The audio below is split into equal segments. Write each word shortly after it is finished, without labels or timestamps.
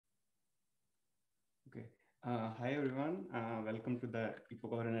Hi everyone, welcome to the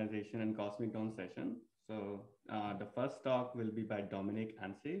Epoch Reionisation and Cosmic Dawn session. So the first talk will be by Dominic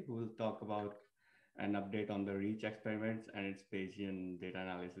Anstey, who will talk about an update on the REACH experiments and its Bayesian data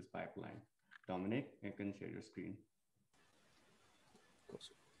analysis pipeline. Dominic, you can share your screen. Of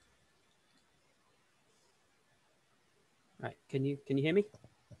course. All right, can you hear me?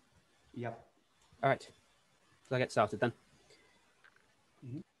 Yep. All right, so I get started then.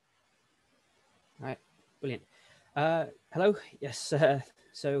 All right, brilliant. Hello, yes.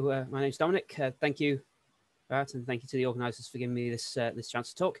 So my name's Dominic. Thank you, Bharat, and thank you to the organisers for giving me this this chance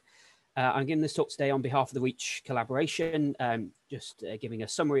to talk. I'm giving this talk today on behalf of the REACH collaboration, just giving a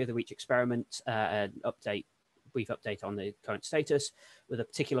summary of the REACH experiment, an brief update on the current status, with a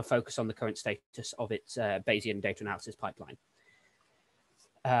particular focus on the current status of its Bayesian data analysis pipeline.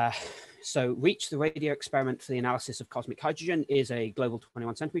 So REACH, the radio experiment for the analysis of cosmic hydrogen, is a global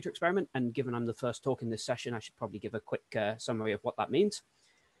 21 centimeter experiment. And given I'm the first talk in this session, I should probably give a quick summary of what that means.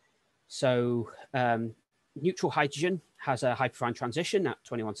 So neutral hydrogen has a hyperfine transition at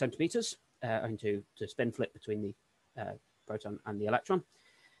 21 centimeters into spin flip between the proton and the electron,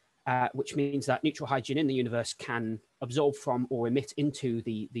 which means that neutral hydrogen in the universe can absorb from or emit into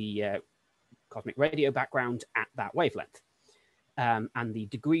the cosmic radio background at that wavelength. And the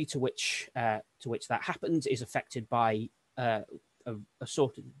degree to which that happens is affected by an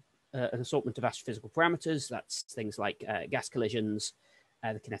assortment of astrophysical parameters. That's things like gas collisions,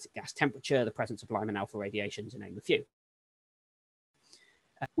 the kinetic gas temperature, the presence of Lyman alpha radiation, to name a few.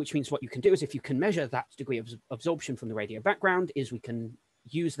 Which means what you can do is, if you can measure that degree of absorption from the radio background, is we can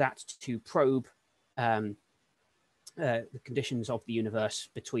use that to probe the conditions of the universe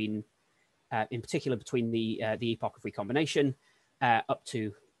between, in particular, between the epoch of recombination up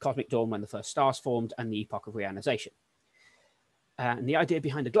to cosmic dawn, when the first stars formed, and the epoch of reionisation. And the idea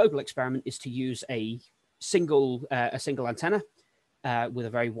behind the global experiment is to use a single antenna with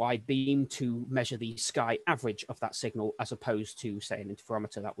a very wide beam to measure the sky average of that signal, as opposed to, say, an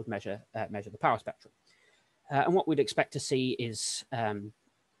interferometer that would measure the power spectrum. And what we'd expect to see is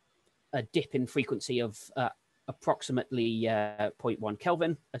a dip in frequency of approximately 0.1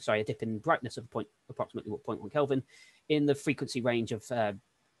 Kelvin, sorry, a dip in brightness of approximately 0.1 Kelvin in the frequency range of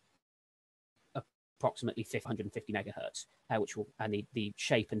approximately 150 megahertz, which will, and the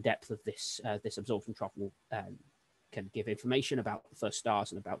shape and depth of this absorption trough will can give information about the first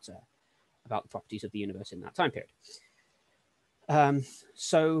stars and about the properties of the universe in that time period.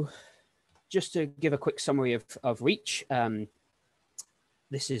 So just to give a quick summary of REACH,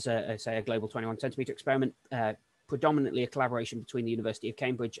 this is say a global 21 centimeter experiment, predominantly a collaboration between the University of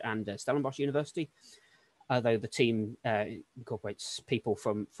Cambridge and Stellenbosch University, although the team incorporates people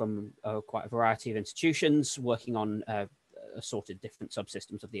from quite a variety of institutions working on assorted different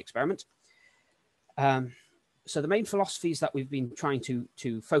subsystems of the experiment. So the main philosophies that we've been trying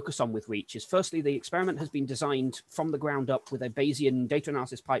to focus on with REACH is, firstly, the experiment has been designed from the ground up with a Bayesian data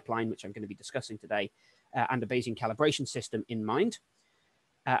analysis pipeline, which I'm going to be discussing today, and a Bayesian calibration system in mind.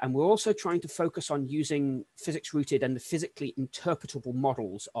 And we're also trying to focus on using physics-rooted and physically interpretable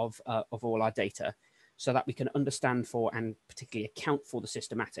models of all our data, so that we can understand for and particularly account for the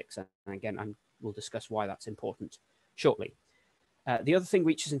systematics. And again, we'll discuss why that's important shortly. The other thing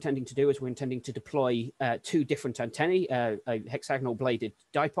REACH is intending to do is we're intending to deploy two different antennae, a hexagonal bladed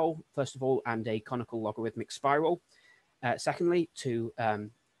dipole, first of all, and a conical logarithmic spiral. Secondly,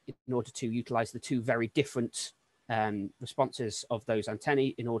 in order to utilize the two very different responses of those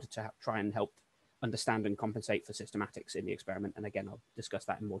antennae in order to try and help understand and compensate for systematics in the experiment. And again, I'll discuss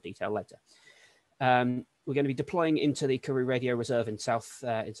that in more detail later. We're going to be deploying into the Kourou Radio Reserve in South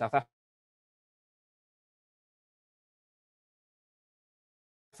Africa.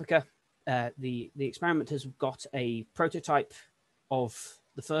 The experiment has got a prototype of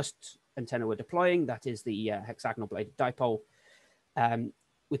the first antenna we're deploying, that is the hexagonal bladed dipole,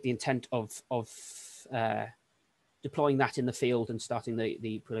 with the intent of deploying that in the field and starting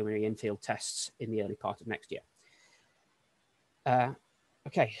the preliminary in-field tests in the early part of next year.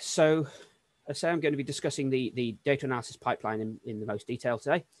 Okay, so as I say, I'm going to be discussing the data analysis pipeline in the most detail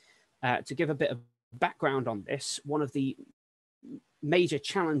today. To give a bit of background on this, one of the major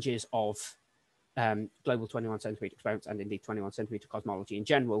challenges of global 21 centimeter experiments, and indeed 21 centimeter cosmology in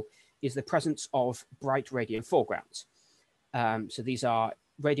general, is the presence of bright radio foregrounds. So these are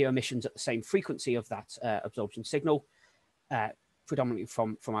radio emissions at the same frequency of that absorption signal, predominantly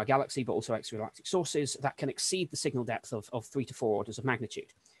from our galaxy, but also extragalactic sources, that can exceed the signal depth of 3 to 4 orders of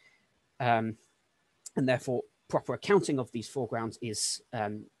magnitude. And therefore, proper accounting of these foregrounds is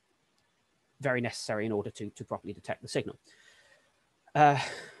very necessary in order to properly detect the signal.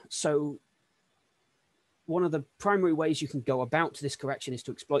 So one of the primary ways you can go about this correction is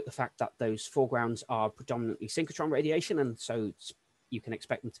to exploit the fact that those foregrounds are predominantly synchrotron radiation, and so you can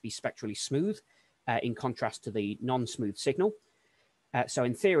expect them to be spectrally smooth, in contrast to the non-smooth signal. So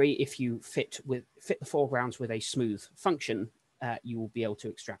in theory, if you fit the foregrounds with a smooth function, you will be able to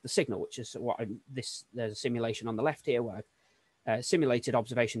extract the signal, which is what there's a simulation on the left here where I've simulated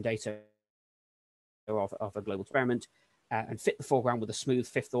observation data of a global experiment and fit the foreground with a smooth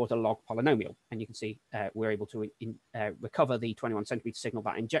fifth order log polynomial. And you can see we're able to recover the 21 centimeter signal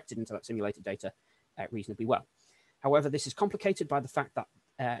that I injected into that simulated data reasonably well. However, this is complicated by the fact that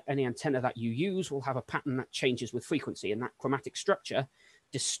any antenna that you use will have a pattern that changes with frequency, and that chromatic structure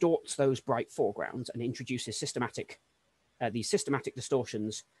distorts those bright foregrounds and introduces these systematic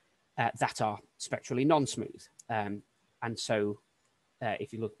distortions that are spectrally non-smooth. And so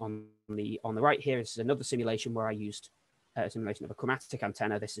if you look on the right here, this is another simulation where I used a simulation of a chromatic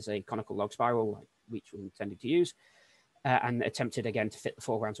antenna. This is a conical log spiral, like which we're intending to use, and attempted again to fit the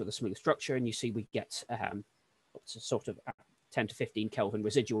foregrounds with a smooth structure. And you see we get sort of 10 to 15 Kelvin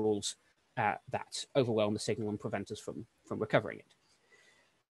residuals that overwhelm the signal and prevent us from recovering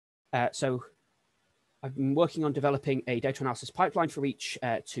it. So I've been working on developing a data analysis pipeline for each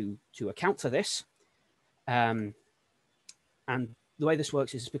to account for this. And the way this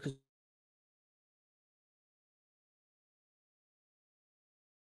works is because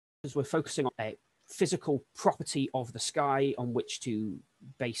we're focusing on a physical property of the sky on which to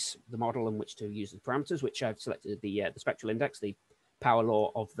base the model and which to use the parameters, which I've selected the spectral index, the power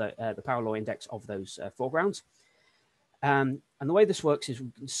law of the power law index of those foregrounds. And the way this works is we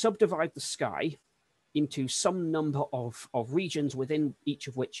can subdivide the sky into some number of regions within each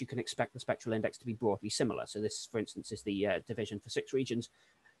of which you can expect the spectral index to be broadly similar. So this, for instance, is the division for 6 regions,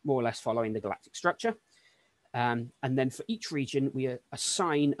 more or less following the galactic structure. And then for each region, we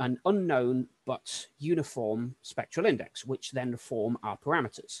assign an unknown but uniform spectral index, which then form our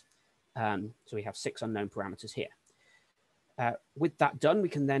parameters. So we have 6 unknown parameters here. With that done, we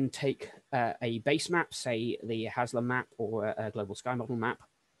can then take a base map, say the Haslam map or a global sky model map,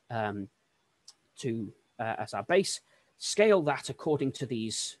 as our base, scale that according to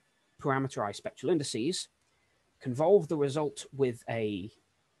these parameterized spectral indices, convolve the result with a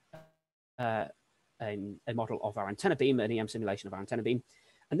model of our antenna beam, an EM simulation of our antenna beam.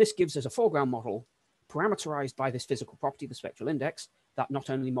 And this gives us a foreground model parameterized by this physical property, the spectral index, that not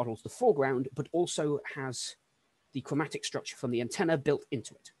only models the foreground, but also has the chromatic structure from the antenna built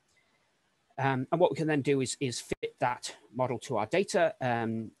into it. And what we can then do is fit that model to our data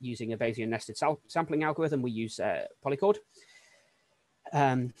using a Bayesian nested sampling algorithm. We use Polychord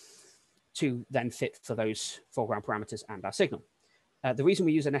to then fit for those foreground parameters and our signal. The reason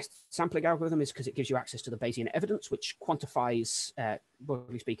we use a nested sampling algorithm is because it gives you access to the Bayesian evidence, which quantifies,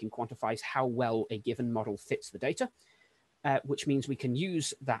 broadly speaking, quantifies how well a given model fits the data, which means we can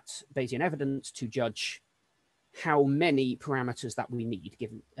use that Bayesian evidence to judge how many parameters that we need,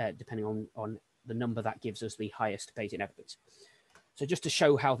 given depending on the number that gives us the highest Bayesian evidence. So just to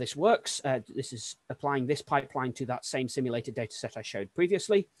show how this works, this is applying this pipeline to that same simulated data set I showed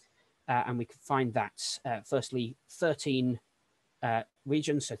previously. And we can find that, firstly, 13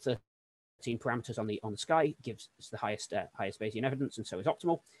 regions, so 13 parameters on the sky gives us the highest Bayesian evidence, and so is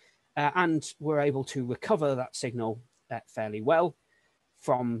optimal. And we're able to recover that signal fairly well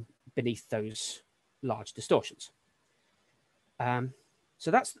from beneath those large distortions.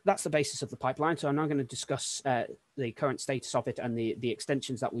 So that's the basis of the pipeline. So I'm now going to discuss the current status of it and the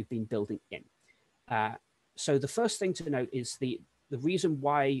extensions that we've been building in. So the first thing to note is the reason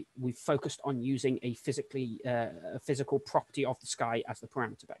why we've focused on using a physical property of the sky as the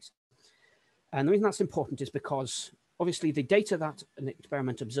parameter base. And the reason that's important is because obviously the data that an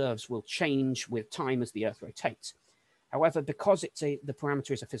experiment observes will change with time as the Earth rotates. However, because the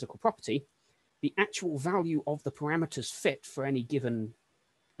parameter is a physical property, the actual value of the parameters fit for any given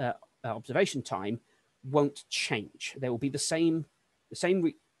observation time won't change. There will be the same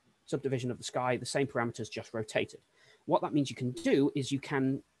subdivision of the sky, the same parameters, just rotated. What that means you can do is you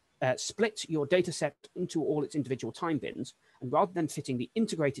can split your data set into all its individual time bins, and rather than fitting the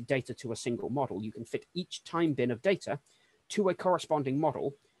integrated data to a single model, you can fit each time bin of data to a corresponding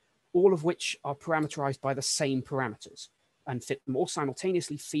model, all of which are parameterized by the same parameters, and fit them all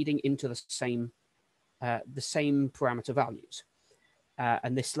simultaneously, feeding into the same parameter values.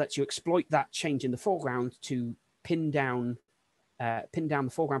 And this lets you exploit that change in the foreground to pin down the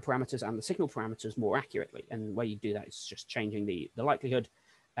foreground parameters and the signal parameters more accurately. And the way you do that is just changing the likelihood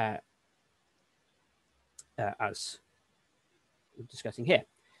as we're discussing here.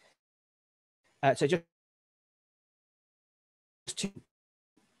 So just to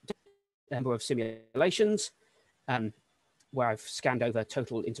number of simulations where I've scanned over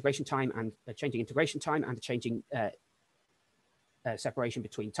total integration time and changing integration time and changing separation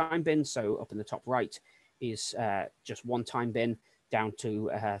between time bins. So up in the top right is just one time bin down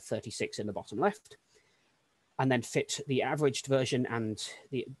to 36 in the bottom left, and then fit the averaged version and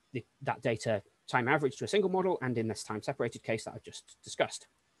that data time average to a single model, and in this time separated case that I've just discussed.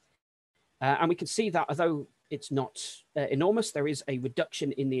 And we can see that although it's not enormous, there is a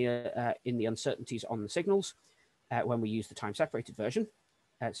reduction in the uncertainties on the signals when we use the time separated version.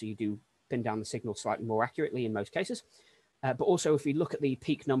 So you do pin down the signal slightly more accurately in most cases. But also if we look at the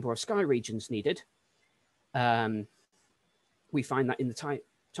peak number of sky regions needed, we find that in the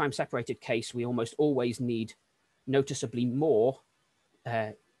time separated case, we almost always need noticeably more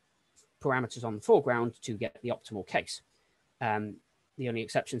parameters on the foreground to get the optimal case. The only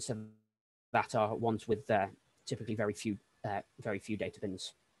exceptions to that are ones with typically very few data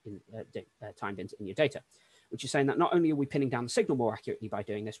bins time bins in your data, which is saying that not only are we pinning down the signal more accurately by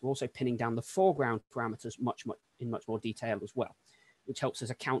doing this, we're also pinning down the foreground parameters in much more detail as well, which helps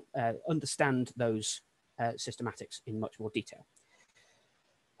us understand those systematics in much more detail.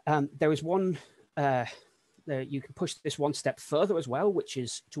 There is one, you can push this one step further as well, which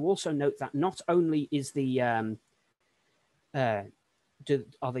is to also note that not only is are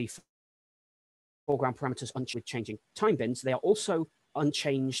the foreground parameters unchanged with changing time bins, they are also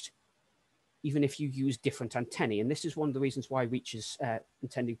unchanged even if you use different antennae. And this is one of the reasons why Reach is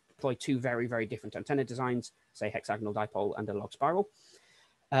intending to deploy two very, very different antenna designs, say hexagonal dipole and a log spiral,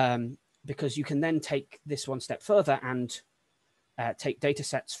 because you can then take this one step further and take data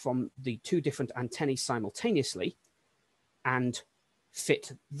sets from the two different antennae simultaneously and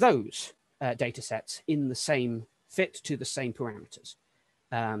fit those data sets in the same fit to the same parameters.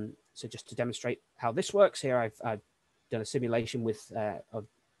 So just to demonstrate how this works here, I've done a simulation with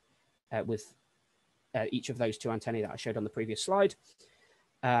each of those two antennae that I showed on the previous slide.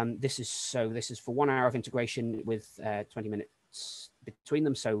 This is for 1 hour of integration with 20 minutes between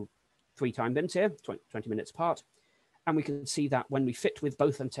them. So 3 time bins here, 20 minutes apart. And we can see that when we fit with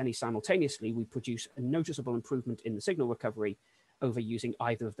both antennae simultaneously, we produce a noticeable improvement in the signal recovery over using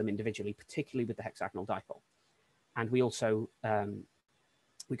either of them individually, particularly with the hexagonal dipole. And we also,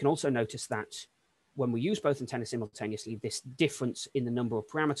 we can also notice that when we use both antennas simultaneously, this difference in the number of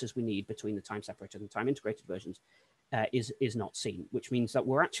parameters we need between the time separated and time integrated versions is not seen, which means that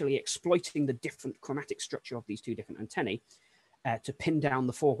we're actually exploiting the different chromatic structure of these two different antennae to pin down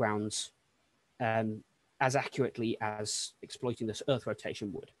the foregrounds as accurately as exploiting this Earth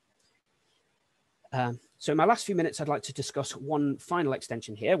rotation would. So in my last few minutes, I'd like to discuss one final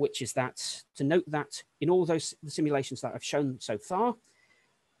extension here, which is that to note that in all those simulations that I've shown so far,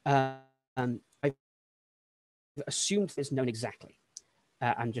 I've assumed there's known exactly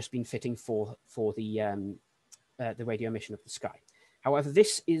and just been fitting for the radio emission of the sky. However,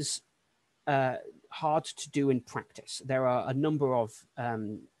 this is hard to do in practice. There are a number of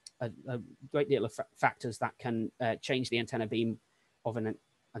a great deal of factors that can change the antenna beam of an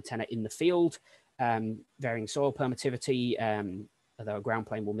antenna in the field, varying soil permittivity, although a ground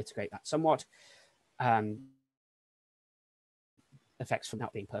plane will mitigate that somewhat, effects from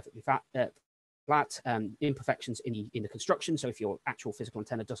not being perfectly flat, imperfections in the construction. So if your actual physical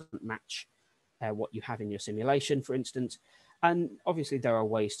antenna doesn't match what you have in your simulation, for instance, and obviously there are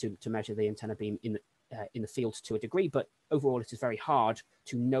ways to measure the antenna beam in the field to a degree, but overall it is very hard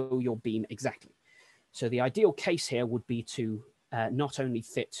to know your beam exactly. So the ideal case here would be to not only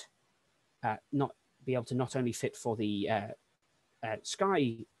fit for the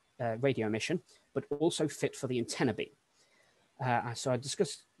sky radio emission, but also fit for the antenna beam. So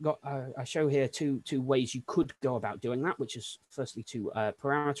I show here two ways you could go about doing that, which is firstly to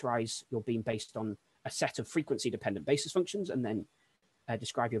parameterize your beam based on a set of frequency dependent basis functions, and then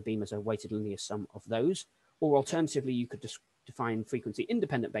describe your beam as a weighted linear sum of those. Or alternatively, you could define frequency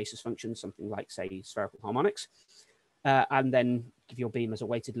independent basis functions, something like, say, spherical harmonics, and then give your beam as a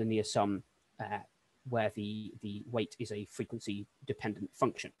weighted linear sum where the weight is a frequency dependent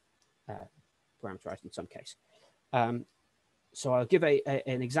function, parameterized in some case. So I'll give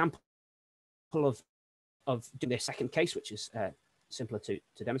an example of doing this second case, which is simpler to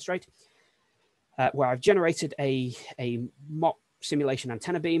demonstrate, where I've generated a mock simulation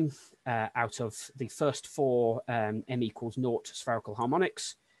antenna beam out of the first 4 m equals 0 spherical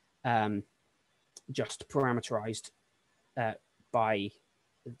harmonics, just parameterized by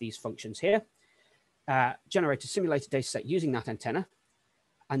these functions here, generated simulated data set using that antenna,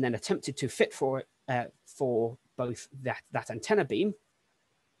 and then attempted to fit for it for both that antenna beam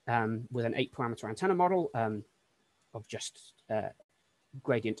with an 8 parameter antenna model of just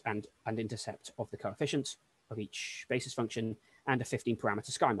gradient and intercept of the coefficients of each basis function, and a 15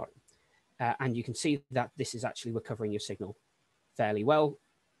 parameter sky model. And you can see that this is actually recovering your signal fairly well,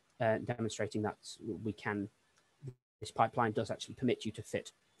 demonstrating that this pipeline does actually permit you to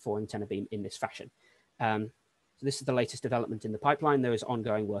fit 4 antenna beam in this fashion. So this is the latest development in the pipeline. There is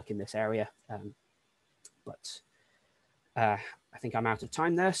ongoing work in this area, but I think I'm out of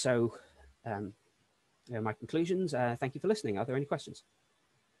time there. So there are my conclusions. Thank you for listening. Are there any questions?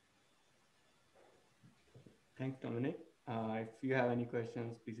 Thanks, Dominic. If you have any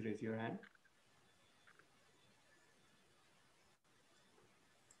questions, please raise your hand.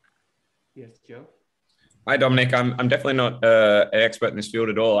 Yes, Joe. Hi, Dominic. I'm definitely not an expert in this field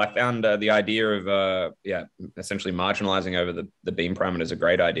at all. I found the idea of essentially marginalizing over the beam parameters a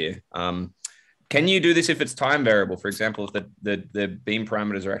great idea. Can you do this if it's time variable? For example, if the beam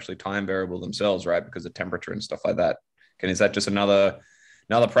parameters are actually time variable themselves, right? Because of temperature and stuff like that. Is that just another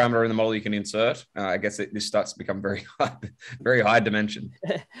parameter in the model you can insert? I guess this starts to become very high dimension.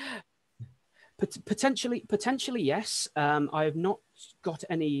 Potentially, yes. I have not got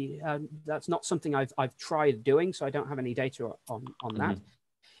any. That's not something I've tried doing, so I don't have any data on that.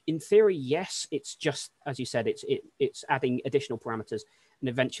 In theory, yes. It's just as you said. It's adding additional parameters, and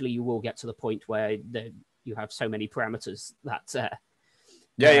eventually you will get to the point where you have so many parameters that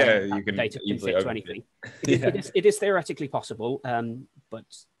you can data can fit to anything. Yeah. It is theoretically possible, but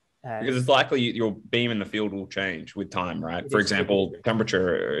because it's likely your beam in the field will change with time, right? For example,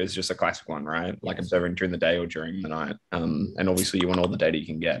 temperature is just a classic one, right? Like observing during the day or during the night. And obviously you want all the data you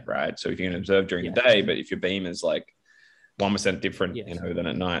can get, right? So if you can observe during the day, but if your beam is like 1% different, than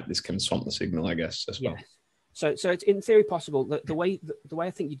at night, this can swamp the signal, I guess, as well. So it's in theory possible. The way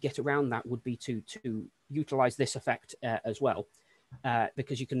I think you'd get around that would be to utilize this effect as well,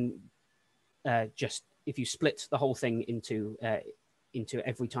 because you can just, if you split the whole thing into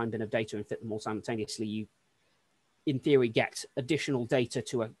every time bin of data and fit them all simultaneously, you in theory get additional data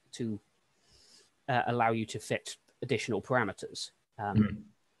to allow you to fit additional parameters.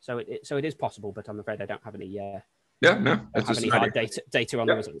 So it is possible, but I'm afraid I don't have any hard data on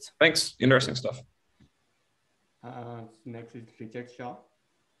the results. Thanks. Interesting stuff. Next is Richard Shaw.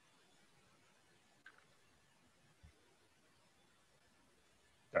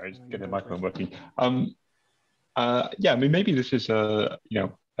 Sorry, just get the microphone working. I mean, maybe this is a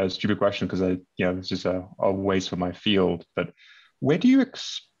stupid question because this is a waste for my field. But where do you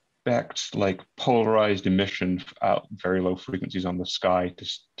expect like polarized emission at very low frequencies on the sky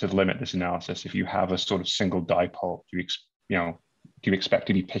to limit this analysis? If you have a sort of single dipole, do you expect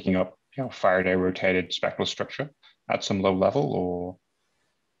to be picking up Faraday rotated spectral structure at some low level,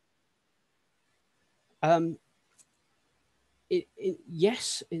 or?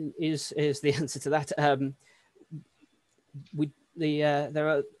 Yes, is the answer to that. There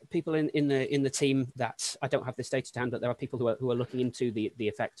are people in the team that I don't have this data to hand, but there are people who are looking into the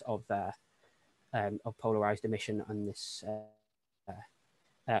effect of polarized emission on this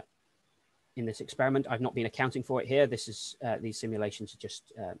in this experiment. I've not been accounting for it here. This is these simulations are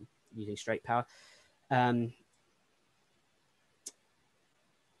just using straight power. So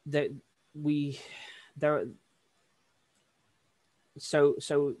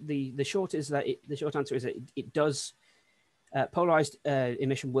the short answer is that it does. Polarized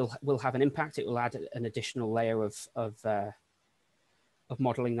emission will have an impact. It will add an additional layer of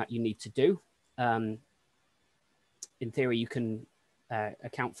modeling that you need to do. In theory, you can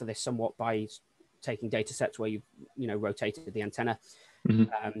account for this somewhat by taking data sets where you've rotated the antenna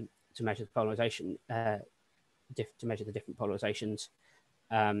to measure the polarization, to measure the different polarizations.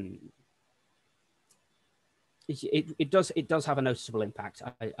 It does have a noticeable impact.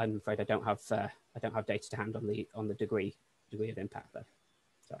 I'm afraid I don't have data to hand on the degree of impact there.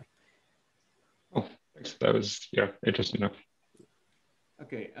 Sorry. Oh, thanks. That was interesting enough.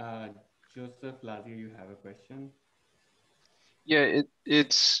 Okay, Joseph Lazio, you have a question. Yeah,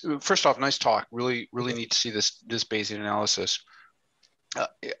 it's first off, nice talk. Really neat to see this Bayesian analysis.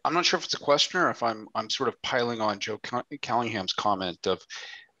 I'm not sure if it's a question or if I'm sort of piling on Joe Callingham's comment of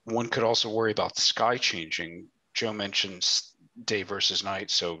one could also worry about the sky changing. Joe mentions day versus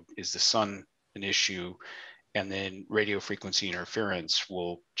night. So is the sun an issue? And then radio frequency interference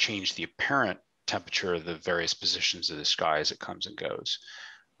will change the apparent temperature of the various positions of the sky as it comes and goes.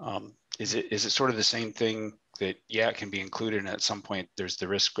 Is it sort of the same thing that, it can be included, and at some point there's the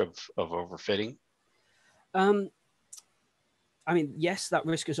risk of overfitting? I mean, yes, that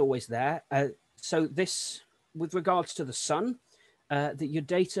risk is always there. So this, with regards to the sun, that your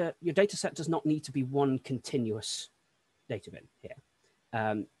data set does not need to be one continuous data bin here.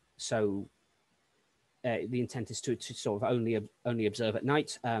 So the intent is to sort of only observe at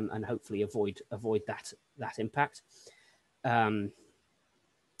night, and hopefully avoid that impact.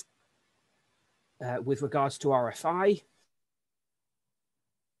 With regards to RFI,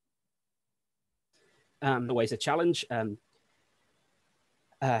 always a challenge.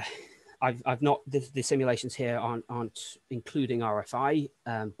 I've not the simulations here aren't including RFI,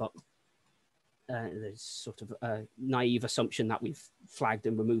 but there's sort of a naive assumption that we've flagged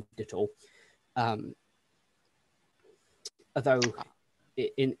and removed it all. Although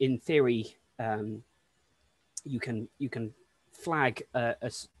in theory, you can flag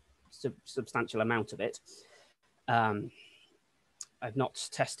a substantial amount of it. I've not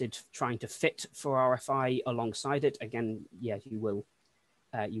tested trying to fit for RFI alongside it. Again, yeah, you will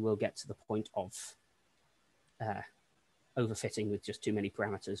get to the point of overfitting with just too many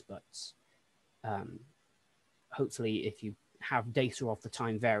parameters, but hopefully if you have data of the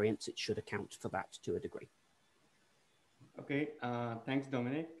time variance, it should account for that to a degree. Okay, thanks,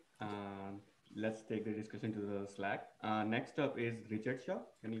 Dominic. Let's take the discussion to the Slack. Next up is Richard Shaw.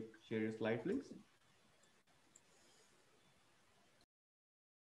 Can you share your slide, please?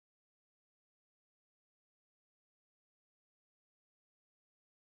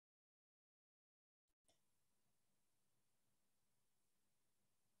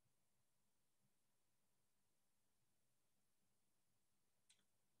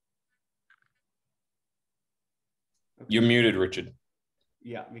 Okay. You're muted, Richard.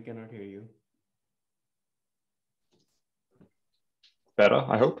 Yeah, we cannot hear you. Better,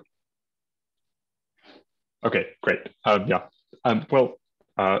 I hope. Okay, great. Yeah. Well,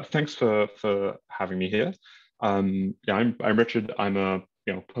 thanks for having me here. Yeah, I'm Richard. I'm a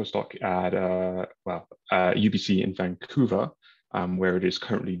postdoc at UBC in Vancouver, where it is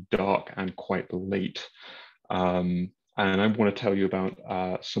currently dark and quite late. And I want to tell you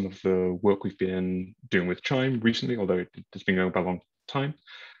about some of the work we've been doing with CHIME recently, although it's been going for a long time.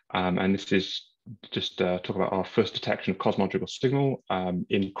 And this is just talk about our first detection of cosmological signal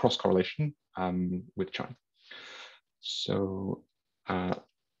in cross-correlation with CHIME. So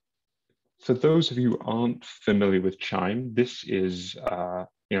for those of you who aren't familiar with CHIME, this is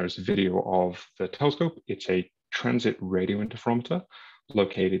it's a video of the telescope. It's a transit radio interferometer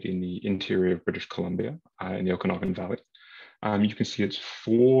located in the interior of British Columbia in the Okanagan Valley. You can see it's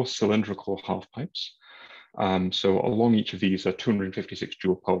 4 cylindrical half pipes. So along each of these are 256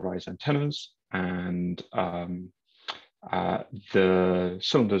 dual polarized antennas, and the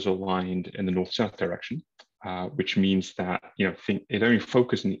cylinders are lined in the north-south direction, which means that it only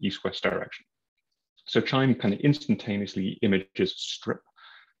focuses in the east-west direction. So CHIME kind of instantaneously images a strip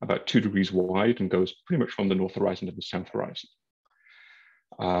about 2 degrees wide and goes pretty much from the north horizon to the south horizon.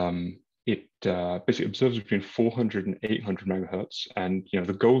 It basically observes between 400 and 800 megahertz, and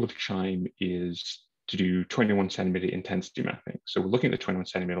the goal of CHIME is to do 21 centimeter intensity mapping. So we're looking at the 21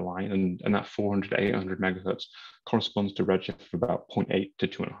 centimeter line, and that 400 to 800 megahertz corresponds to redshift of about 0.8 to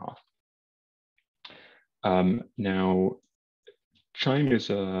 2.5. Now, CHIME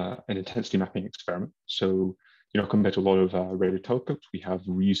is an intensity mapping experiment. So, compared to a lot of radio telescopes, we have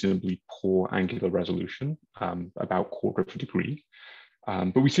reasonably poor angular resolution, about 1/4 of a degree.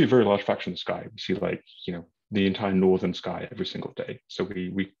 But we see a very large fraction of the sky. We see the entire northern sky every single day. So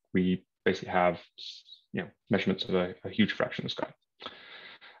we basically have measurements of a huge fraction of the sky.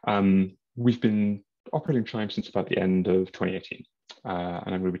 We've been operating CHIME since about the end of 2018,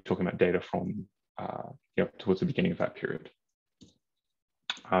 and I'm going to be talking about data from towards the beginning of that period.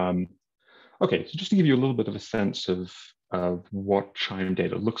 Okay, so just to give you a little bit of a sense of what CHIME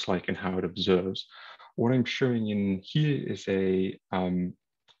data looks like and how it observes, what I'm showing in here is a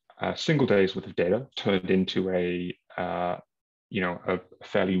single day's worth of data turned into a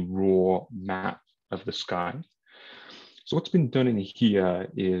fairly raw map of the sky. So what's been done in here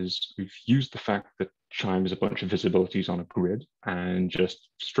is we've used the fact that CHIME is a bunch of visibilities on a grid and just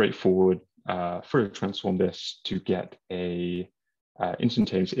straightforward Fourier transform this to get a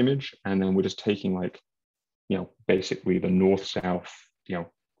instantaneous image, and then we're just taking basically the north-south,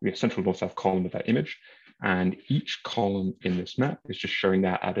 the central north-south column of that image, and each column in this map is just showing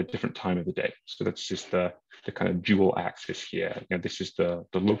that at a different time of the day. So that's just the kind of dual axis here. This is the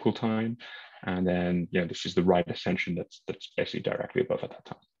local time, and then this is the right ascension that's basically directly above at that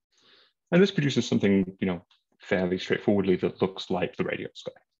time. And this produces something fairly straightforwardly that looks like the radio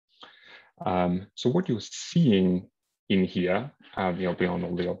sky. So what you're seeing in here, beyond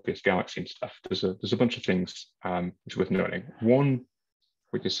all the obvious galaxy and stuff, there's a bunch of things which are worth noting. One,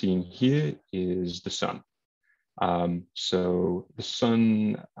 what you're seeing here is the sun. So the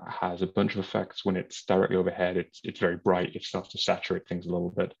sun has a bunch of effects when it's directly overhead. It's very bright. It starts to saturate things a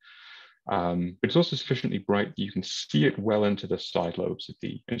little bit. But it's also sufficiently bright that you can see it well into the side lobes of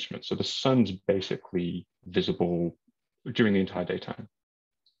the instrument. So the sun's basically visible during the entire daytime.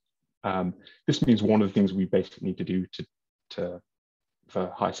 This means one of the things we basically need to do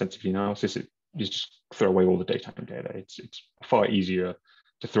for high sensitivity analysis is just throw away all the daytime data. It's far easier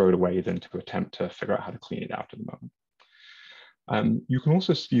to throw it away than to attempt to figure out how to clean it out at the moment. You can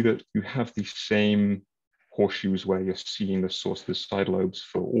also see that you have the same horseshoes where you're seeing the source of the side lobes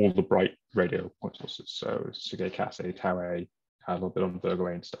for all the bright radio point sources. So Sergei Casset, Tau A, a little bit on Virgo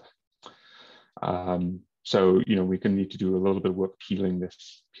A and stuff. So, we're going to need to do a little bit of work peeling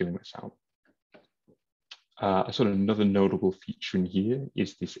this out. Sort of another notable feature in here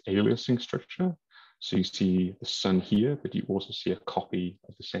is this aliasing structure. So you see the sun here, but you also see a copy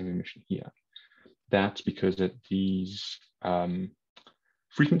of the same emission here. That's because at these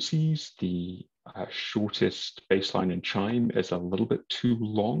frequencies, the shortest baseline in CHIME is a little bit too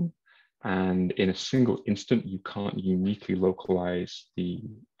long. And in a single instant, you can't uniquely localize the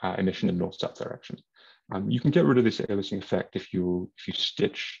emission in north-south direction. You can get rid of this aliasing effect if you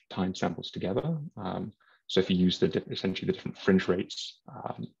stitch time samples together. So if you use essentially the different fringe rates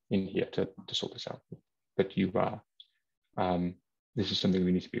in here to sort this out. But this is something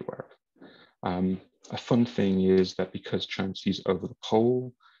we need to be aware of. A fun thing is that because CHIME sees over the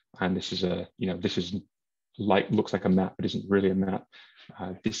pole, and this is looks like a map, but isn't really a map.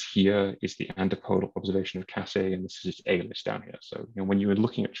 This here is the antipodal observation of Casset, and this is its alias down here. So when you're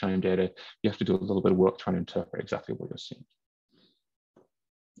looking at CHIME data, you have to do a little bit of work trying to interpret exactly what you're seeing.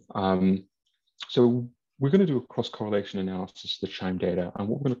 So we're going to do a cross-correlation analysis of the CHIME data, and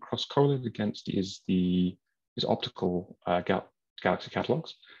what we're going to cross-correlate against is optical galaxy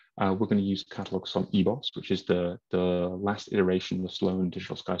catalogs. We're going to use catalogs from EBOS, which is the last iteration of the Sloan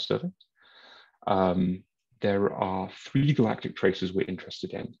Digital Sky Survey. There are 3 galactic traces we're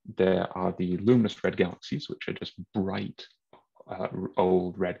interested in. There are the luminous red galaxies, which are just bright,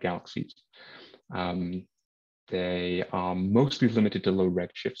 old red galaxies. They are mostly limited to low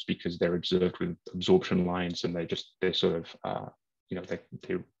redshifts because they're observed with absorption lines, and they sort of, they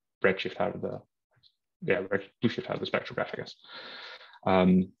redshift out of the, blueshift out of the spectrograph, I guess.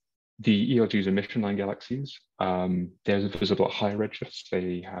 The ELG's emission line galaxies, they're visible at higher redshifts.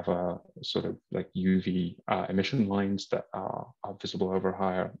 They have a sort of like UV emission lines that are visible over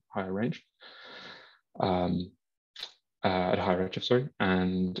a higher range, at a higher redshift, sorry.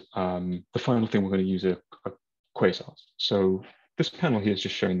 And the final thing we're going to use are quasars. So this panel here is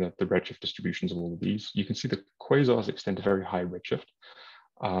just showing the redshift distributions of all of these. You can see the quasars extend to very high redshift.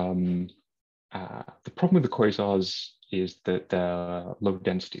 The problem with the quasars is that they're low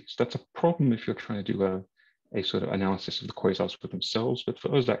densities. That's a problem if you're trying to do a sort of analysis of the quasars for themselves, but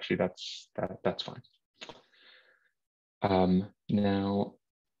for us, actually, that's fine. Now,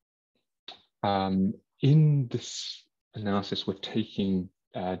 in this analysis, we're taking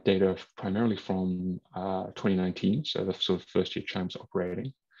data primarily from 2019, so the sort of first year CHIME's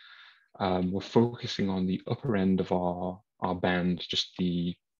operating. We're focusing on the upper end of our band, just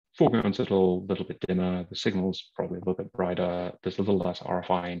the foreground's a little bit dimmer, the signal's probably a little bit brighter, there's a little less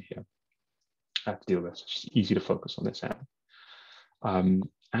RFI in here to deal with. It's just easy to focus on this end.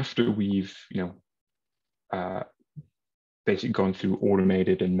 After we've, basically gone through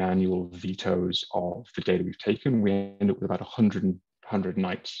automated and manual vetoes of the data we've taken, we end up with about 100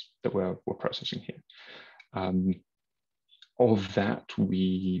 nights that we're processing here. Of that,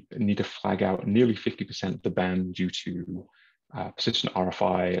 we need to flag out nearly 50% of the band due to persistent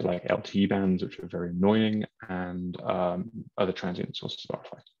RFI like LTE bands, which are very annoying, and other transient sources of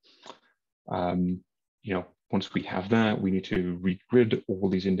RFI. Once we have that, we need to regrid all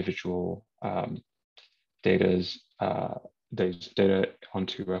these individual data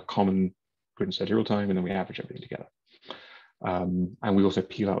onto a common grid and set real time, and then we average everything together. And we also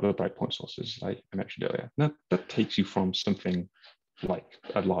peel out the bright point sources, like I mentioned earlier. And that takes you from something like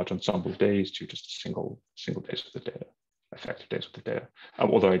a large ensemble of days to just a single days with the data. Effective days with the data.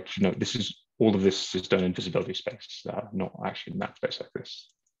 Although I should note, all of this is done in visibility space, not actually in map space like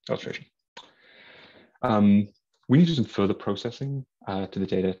this illustration. We need to do some further processing to the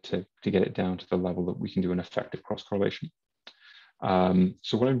data to get it down to the level that we can do an effective cross-correlation.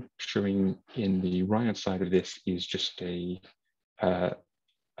 So what I'm showing in the right-hand side of this is just a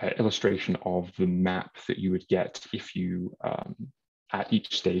illustration of the map that you would get if you at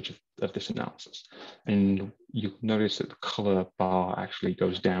each stage of this analysis. And you notice that the color bar actually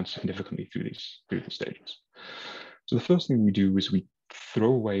goes down significantly through the stages. So the first thing we do is we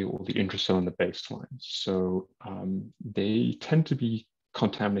throw away all the intracellular baselines. So they tend to be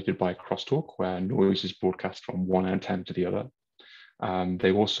contaminated by crosstalk, where noise is broadcast from one antenna to the other.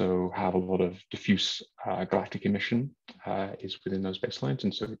 They also have a lot of diffuse galactic emission is within those baselines,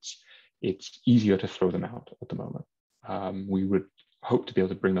 and so it's easier to throw them out at the moment. We would hope to be able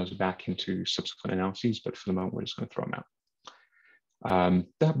to bring those back into subsequent analyses, but for the moment, we're just going to throw them out.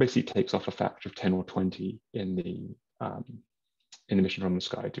 That basically takes off a factor of 10 or 20 in the emission from the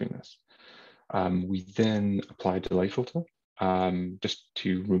sky doing this. We then apply a delay filter just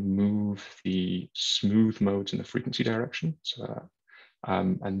to remove the smooth modes in the frequency direction. So,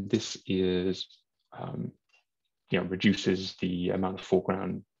 and this is, reduces the amount of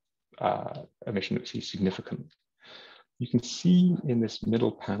foreground emission that we see significantly. You can see in this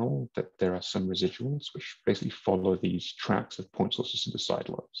middle panel that there are some residuals which basically follow these tracks of point sources to the side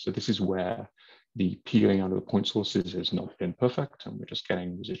lobes. So this is where the peeling out of the point sources has not been perfect, and we're just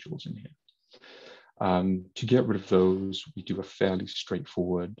getting residuals in here. To get rid of those, we do a fairly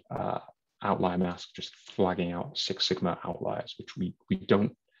straightforward outlier mask, just flagging out 6 sigma outliers, which we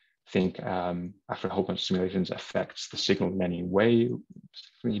don't think after a whole bunch of simulations affects the signal in any way,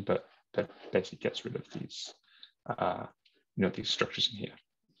 but that basically gets rid of these these structures in here.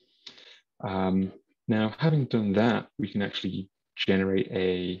 Now, having done that, we can actually generate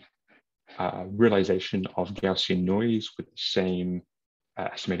a realization of Gaussian noise with the same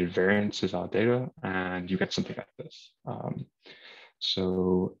estimated variance as our data, and you get something like this.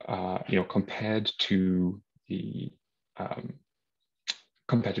 Compared to the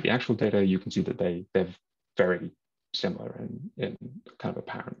actual data, you can see that they're very similar in kind of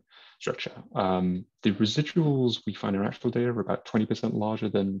apparent structure. The residuals we find in our actual data are about 20% larger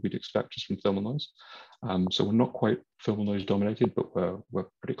than we'd expect just from thermal noise. So we're not quite thermal noise dominated, but we're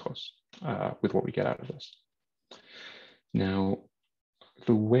pretty close with what we get out of this. Now,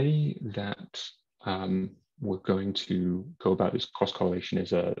 the way that we're going to go about this cross correlation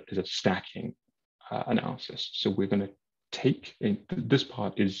is a stacking analysis. So we're going to take this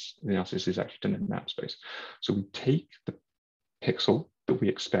part is the analysis is actually done in map space. So we take the pixel that we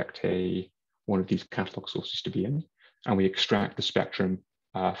expect one of these catalog sources to be in, and we extract the spectrum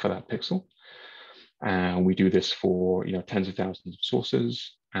for that pixel. And we do this for tens of thousands of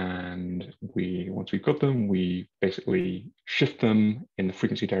sources. And once we've got them, we basically shift them in the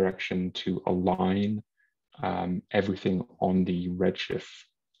frequency direction to align everything on the redshift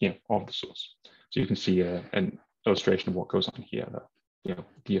of the source. So you can see an illustration of what goes on here.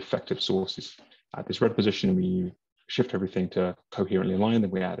 The effective source is at this red position. We shift everything to coherently align,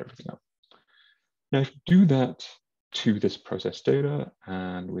 then we add everything up. Now, if you do that to this process data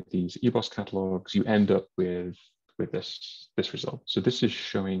and with these EBOS catalogs, you end up with this result. So this is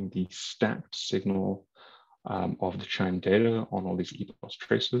showing the stacked signal of the CHIME data on all these EBOS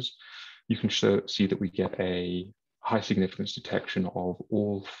traces. You can see that we get a high significance detection of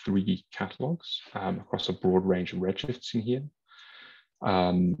all 3 catalogs across a broad range of redshifts in here,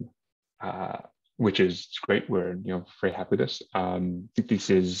 which is great. We're very happy with this. I think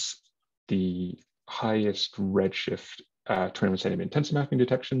this is the highest redshift 21 centimeter intensity mapping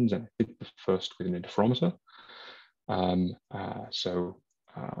detections, and I think the first with an interferometer.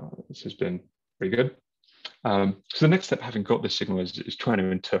 This has been pretty good. So the next step, having got this signal, is trying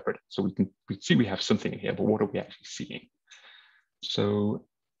to interpret it. So we see we have something in here, but what are we actually seeing? So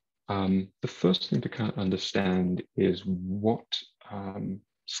the first thing to kind of understand is what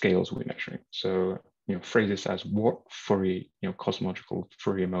scales are we measuring. So phrase this as what Fourier, cosmological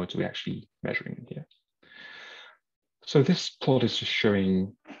Fourier modes are we actually measuring in here. So this plot is just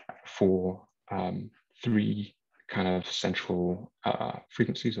showing for 3 kind of central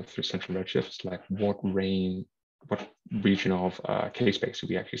frequencies or 3 central redshifts, like what region of K-space are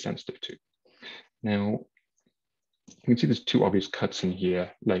we actually sensitive to. Now, you can see there's 2 obvious cuts in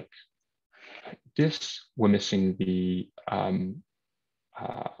here. Like this, we're missing the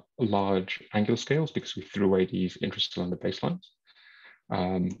large angular scales because we threw away these intracylinder baselines.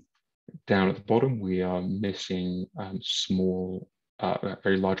 Down at the bottom, we are missing small,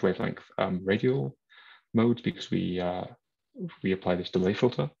 very large wavelength radial modes because we apply this delay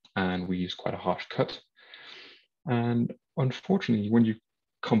filter and we use quite a harsh cut. And unfortunately, when you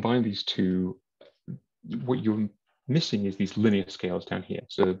combine these 2, what you're missing is these linear scales down here.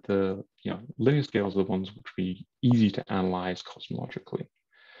 So the linear scales are the ones which would be easy to analyze cosmologically.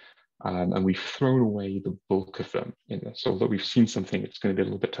 And we've thrown away the bulk of them in this. So although we've seen something, it's going to be a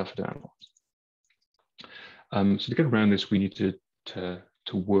little bit tougher to analyze. So to get around this, we need to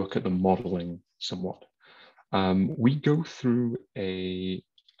work at the modeling somewhat. We go through a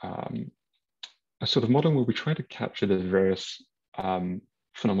sort of modeling where we try to capture the various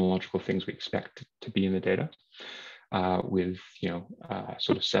phenomenological things we expect to be in the data with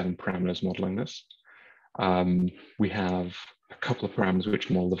sort of 7 parameters modeling this. We have couple of parameters which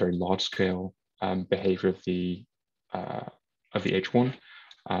model the very large scale behavior of the H1.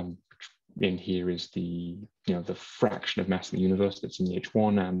 In here is the fraction of mass in the universe that's in the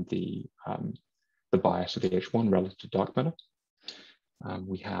H1 and the bias of the H1 relative to dark matter.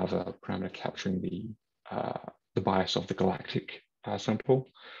 We have a parameter capturing the bias of the galactic sample,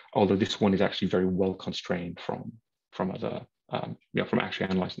 although this one is actually very well constrained from actually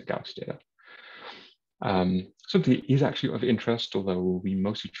analyzing the galaxy data. Something that is actually of interest, although we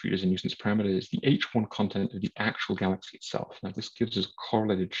mostly treat as a nuisance parameter, is the H1 content of the actual galaxy itself. Now, this gives us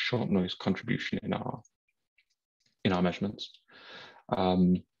correlated shot noise contribution in our measurements.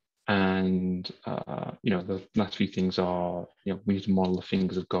 The last few things are, we need to model the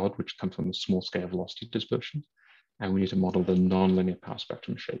fingers of God, which come from a small scale velocity dispersion, and we need to model the nonlinear power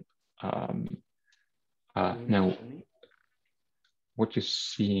spectrum shape. Now, what you're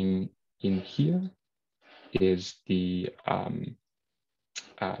seeing in here is the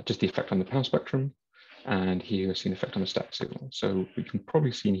just the effect on the power spectrum, and here you're seeing the effect on the static signal. So we can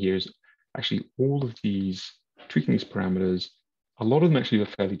probably see in here is actually all of these, tweaking these parameters, a lot of them actually are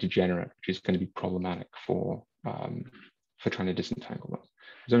fairly degenerate, which is going to be problematic for trying to disentangle them.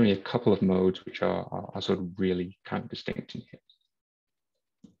 There's only a couple of modes which are sort of really kind of distinct in here.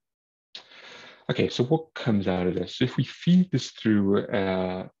 Okay, so what comes out of this? If we feed this through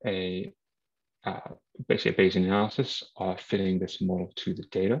basically a Bayesian analysis fitting this model to the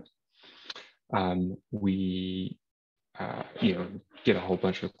data, we get a whole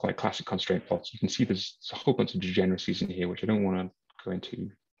bunch of quite classic constraint plots. You can see there's a whole bunch of degeneracies in here, which I don't want to go into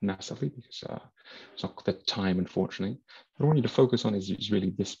massively because it's not the time, unfortunately. What I want you to focus on is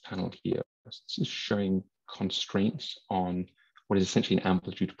really this panel here. This is showing constraints on what is essentially an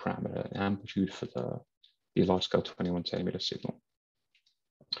amplitude parameter, an amplitude for the large scale 21 centimeter signal.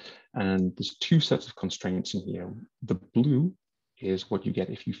 And there's two sets of constraints in here. The blue is what you get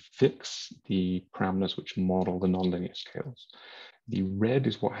if you fix the parameters which model the nonlinear scales. The red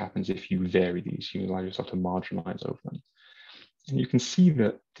is what happens if you vary these, you allow yourself to marginalize over them. And you can see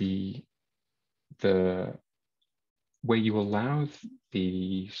that the way you allow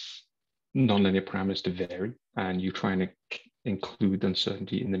these nonlinear parameters to vary and you try and include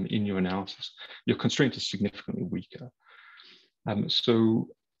uncertainty in them in your analysis, your constraint is significantly weaker.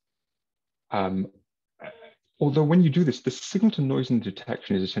 Although when you do this, the signal to noise and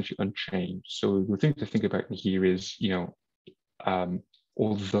detection is essentially unchanged. So the thing to think about in here is,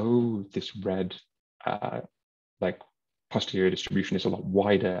 although this red posterior distribution is a lot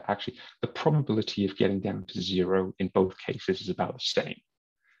wider, actually the probability of getting down to 0 in both cases is about the same.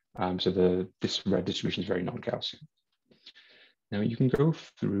 So this red distribution is very non-Gaussian. Now you can go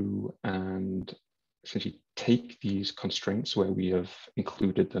through and essentially take these constraints where we have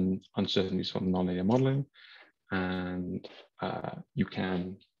included the uncertainties from nonlinear modeling, and you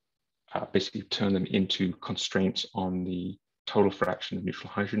can basically turn them into constraints on the total fraction of neutral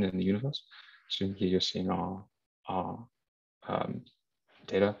hydrogen in the universe. So in here you're seeing our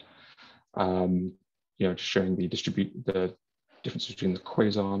data, just showing the difference between the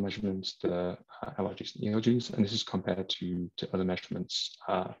quasar measurements, the LRGs and ELGs, and this is compared to other measurements.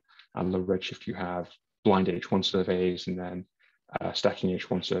 Low redshift, you have blind H1 surveys, and then stacking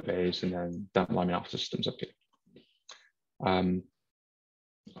H1 surveys, and then downline alpha systems up here.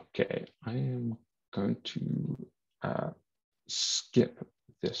 Okay, I am going to skip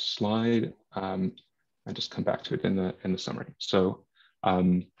this slide and just come back to it in the summary. So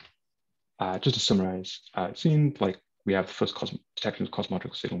just to summarize, it seemed like we have the first detection of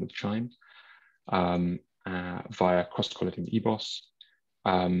cosmological signal with CHIME via cross-correlating EBOS.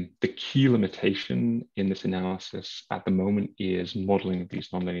 The key limitation in this analysis at the moment is modeling of these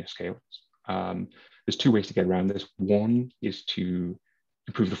nonlinear scales. There's two ways to get around this. One is to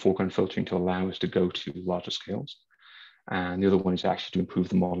improve the foreground filtering to allow us to go to larger scales. And the other one is actually to improve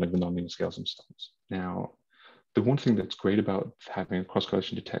the modeling of the nonlinear scales themselves. Now, the one thing that's great about having a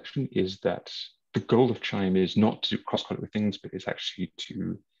cross-correlation detection is that the goal of CHIME is not to cross-correlate with things, but it's actually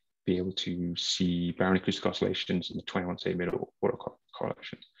to be able to see baryon acoustic oscillations in the 21 centimeter order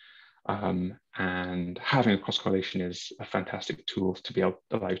correlation. And having a cross-correlation is a fantastic tool to be able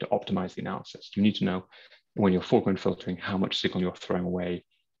to allow you to optimize the analysis. You need to know when you're foreground filtering how much signal you're throwing away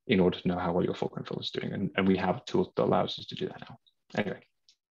in order to know how well your foreground filter is doing. And we have a tool that allows us to do that now. Anyway,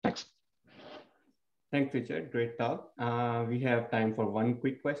 thanks. Thanks, Richard. Great talk. We have time for one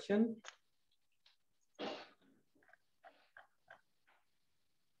quick question.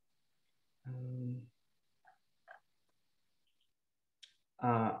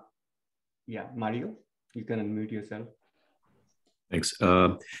 Yeah, Mario, you can unmute yourself. Thanks.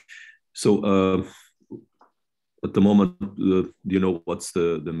 at the moment, do you know what's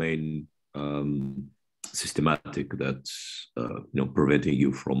the main systematic that's preventing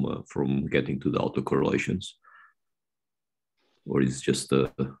you from getting to the autocorrelations, or is it just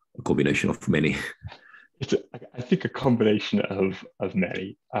a combination of many? I think a combination of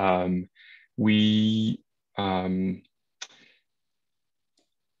many.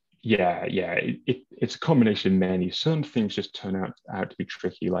 It's a combination of many. Some things just turn out to be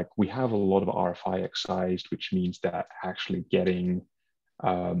tricky. Like we have a lot of RFI excised, which means that actually getting,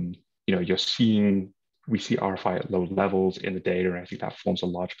 we see RFI at low levels in the data, and I think that forms a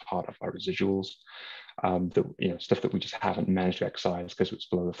large part of our residuals. Stuff that we just haven't managed to excise because it's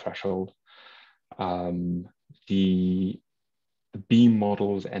below the threshold. The beam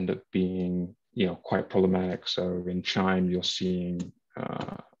models end up being, quite problematic. So in CHIME, you're seeing,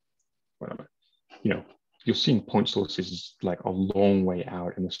 you're seeing point sources like a long way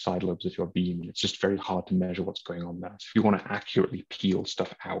out in the side lobes of your beam, and it's just very hard to measure what's going on there. So if you want to accurately peel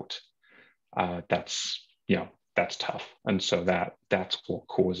stuff out, that's tough. And so that's what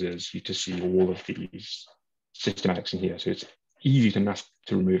causes you to see all of these systematics in here. So it's easy to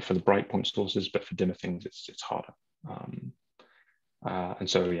remove for the bright point sources, but for dimmer things, it's harder. And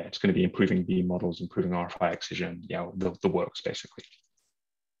so it's going to be improving beam models, improving RFI excision, the works basically.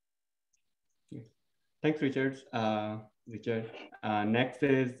 Thanks, Richard. Next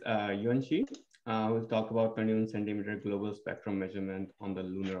is Yuan Shi, who will talk about 21 centimeter global spectrum measurement on the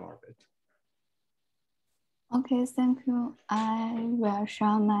lunar orbit. Okay, thank you. I will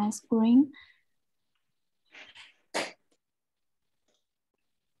share my screen.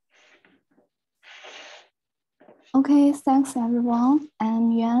 Okay, thanks everyone.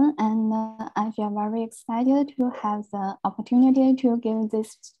 I'm Yuan, and I feel very excited to have the opportunity to give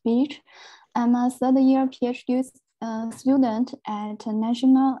this speech. I'm a third-year PhD student at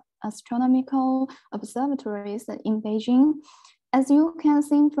National Astronomical Observatories in Beijing. As you can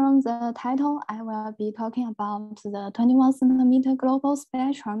see from the title, I will be talking about the 21 centimeter global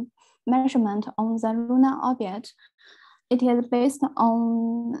spectrum measurement on the lunar orbit. It is based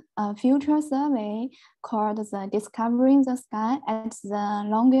on a future survey called the Discovering the Sky at the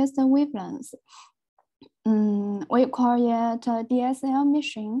Longest Wavelength. We call it a DSL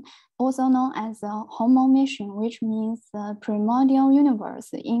mission, also known as the Hormone mission, which means the primordial universe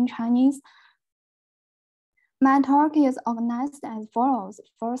in Chinese. My talk is organized as follows.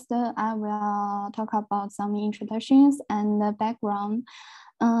 First, I will talk about some introductions and the background.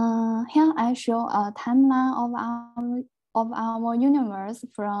 Here I show a timeline of our universe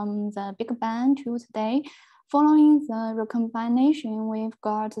from the Big Bang to today. Following the recombination, we've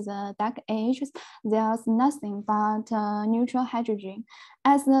got the dark age. There's nothing but neutral hydrogen.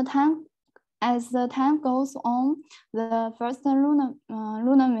 As the time goes on, the first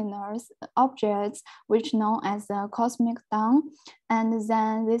luminous objects, which known as the cosmic dawn, and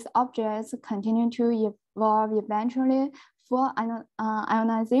then these objects continue to evolve. Eventually, full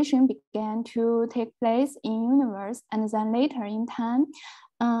ionization began to take place in universe, and then later in time,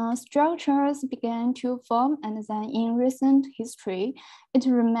 structures began to form, and then in recent history, it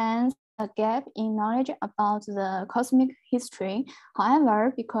remains a gap in knowledge about the cosmic history.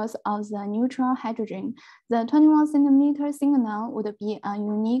 However, because of the neutral hydrogen, the 21 centimeter signal would be a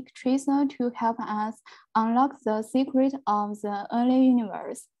unique tracer to help us unlock the secret of the early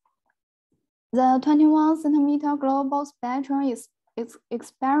universe. The 21 centimeter global spectrum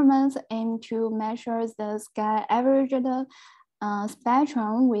experiments aim to measure the sky averaged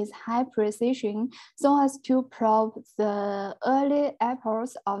spectrum with high precision so as to probe the early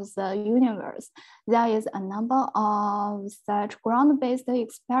epochs of the universe. There is a number of such ground-based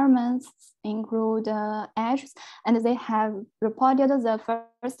experiments include EDGE, and they have reported the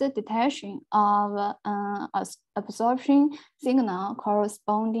first detection of absorption signal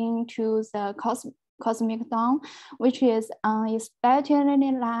corresponding to the cosmic dawn, which is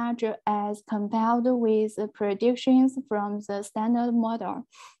unexpectedly large as compared with predictions from the standard model.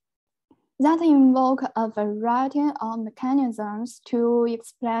 That invoke a variety of mechanisms to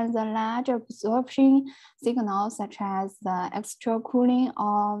explain the large absorption signals, such as the extra cooling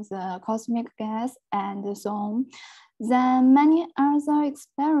of the cosmic gas and so on. Then many other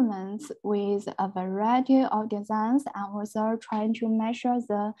experiments with a variety of designs are also trying to measure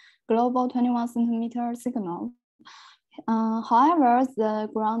the global 21 centimeter signal. However, the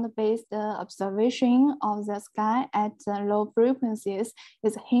ground-based observation of the sky at low frequencies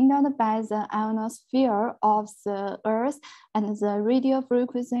is hindered by the ionosphere of the Earth and the radio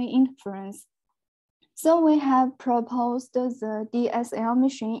frequency interference. So we have proposed the DSL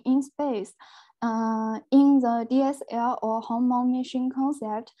mission in space. In the DSL or hormone mission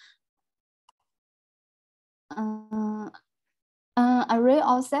concept, an array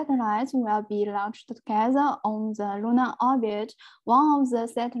of satellites will be launched together on the lunar orbit. One of the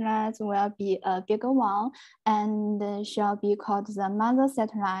satellites will be a bigger one and shall be called the mother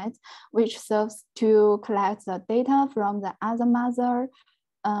satellite, which serves to collect the data from the other mother,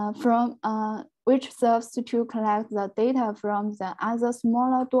 which serves to collect the data from the other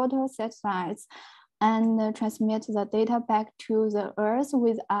smaller daughter satellites and transmit the data back to the Earth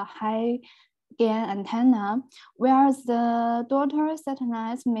with a high gain antenna, whereas the daughter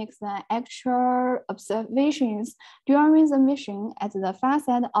satellites make the actual observations during the mission at the far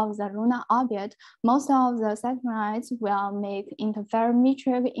side of the lunar orbit. Most of the satellites will make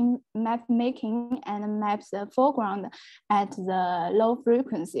interferometric map making and map the foreground at the low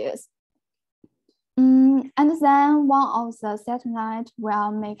frequencies. And then one of the satellites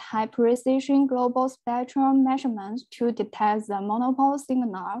will make high precision global spectrum measurements to detect the monopole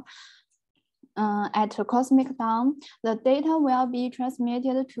signal. At cosmic dawn, the data will be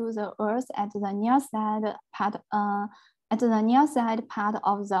transmitted to the Earth at the near side part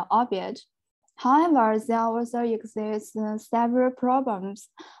of the orbit. However, there also exist several problems,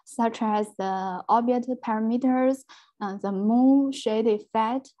 such as the orbit parameters, the moon shade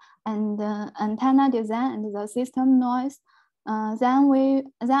effect, and the antenna design and the system noise.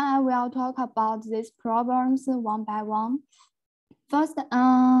 Then I will talk about these problems one by one. First,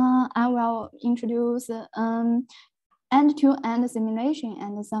 I will introduce end-to-end simulation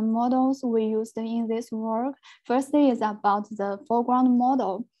and some models we used in this work. First is about the foreground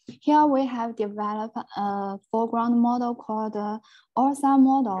model. Here we have developed a foreground model called the ORSA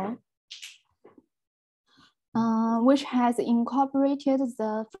model, which has incorporated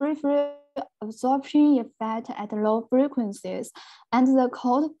the free absorption effect at low frequencies. And the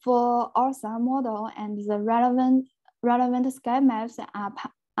code for ORSA model and the relevant sky maps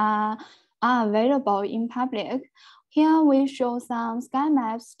are available in public. Here we show some sky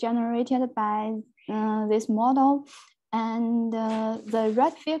maps generated by this model, and the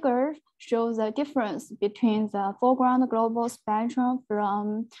red figure shows the difference between the foreground global spectrum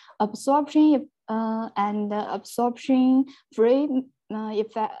from absorption and absorption free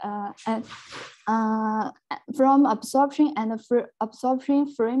effect, from absorption and absorption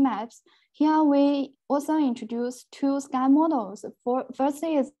free maps. Here we also introduce two sky models. First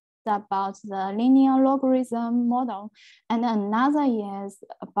is about the linear logarithm model, and another is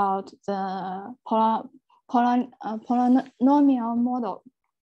about the polynomial model.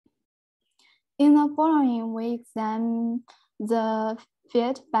 In the following, we examine the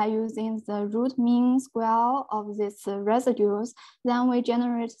fit by using the root mean square of these residues. Then we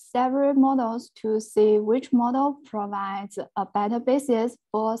generate several models to see which model provides a better basis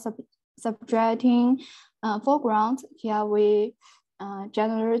for subtracting foreground. Here we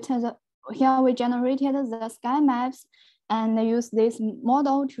generated the sky maps and use this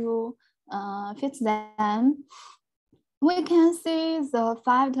model to fit them. We can see the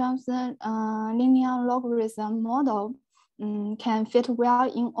 5 times linear logarithm model can fit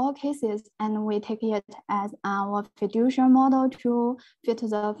well in all cases, and we take it as our fiduciary model to fit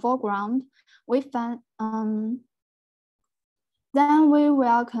the foreground. We find then we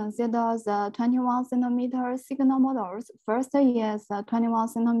will consider the 21 centimeter signal models. First is the 21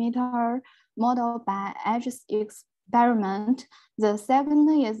 centimeter model by edge experiment. The second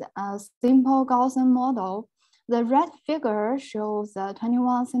is a simple Gaussian model. The red figure shows the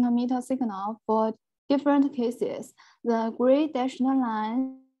 21 centimeter signal for different cases. The gray dashed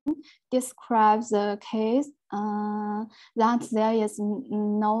line describes the case that there is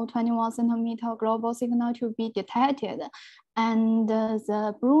no 21 centimeter global signal to be detected. And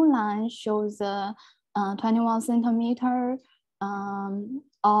the blue line shows the 21 centimeter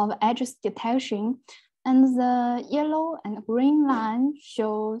of edge detection. And the yellow and green line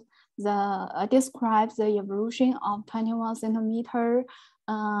shows describes the evolution of 21 centimeter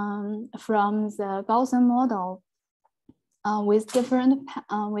from the Gaussian model with different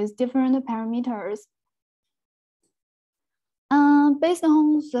parameters. Based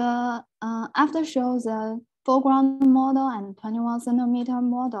on the after show the foreground model and 21 centimeter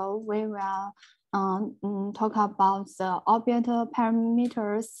model, we will talk about the orbit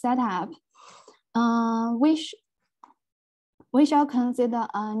parameter setup. We shall consider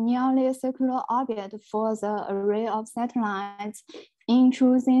a nearly circular orbit for the array of satellites. In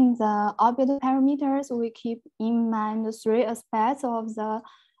choosing the orbit parameters, we keep in mind 3 aspects of the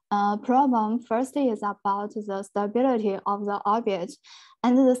problem. First is about the stability of the orbit,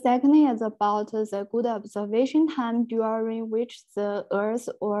 and the second is about the good observation time during which the Earth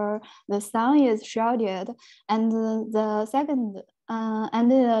or the Sun is shrouded, and the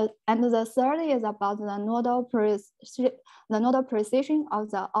the third is about the nodal precision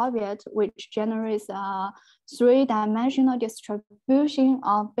of the orbit, which generates a three-dimensional distribution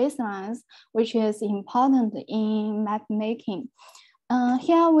of baselines, which is important in map making.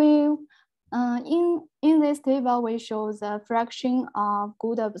 Here in this table, we show the fraction of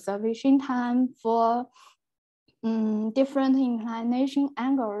good observation time for different inclination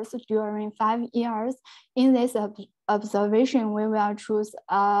angles during 5 years. In this observation, we will choose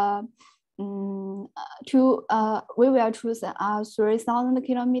a 3,000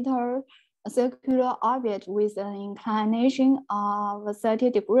 kilometer circular orbit with an inclination of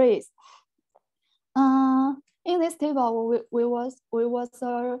 30 degrees. In this table, we will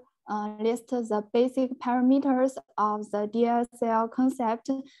list the basic parameters of the DSL concept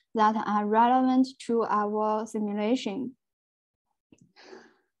that are relevant to our simulation.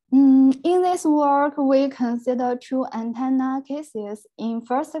 In this work, we consider two antenna cases. In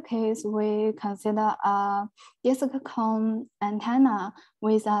first case, we consider a disc cone antenna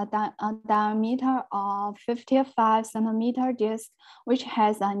with a diameter of 55 centimeter disc, which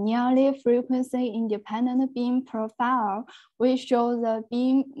has a nearly frequency independent beam profile. We show the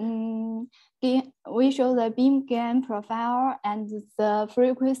beam gain profile and the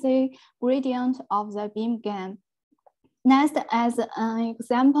frequency gradient of the beam gain. Next, as an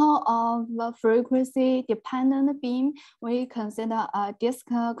example of a frequency-dependent beam, we consider a disc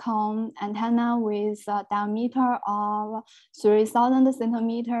cone antenna with a diameter of 3,000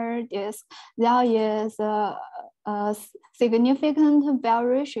 centimeter disc. There is a significant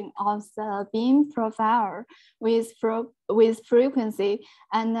variation of the beam profile with frequency,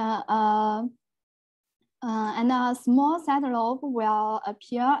 and a small side lobe will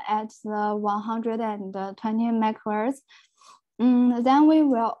appear at the 120 megahertz. Then we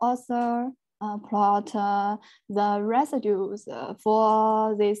will also plot the residues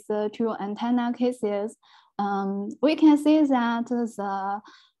for these two antenna cases. We can see that the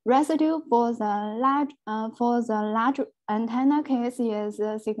residue for the large antenna case is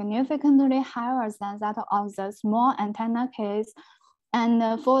significantly higher than that of the small antenna case.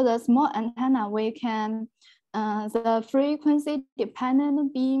 And for the small antenna, we can the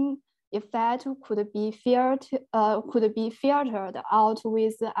frequency-dependent beam effect could be filtered out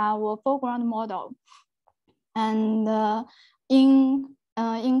with our foreground model. And in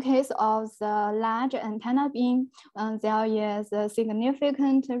case of the large antenna beam, there is a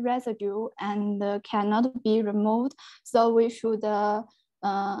significant residue and cannot be removed. So we should so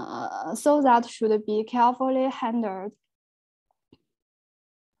that should be carefully handled.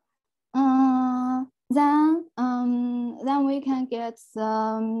 Then we can get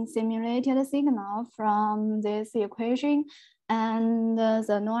some simulated signal from this equation, and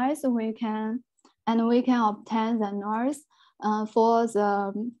the noise we can obtain the noise for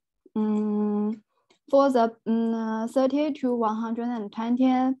the 30 to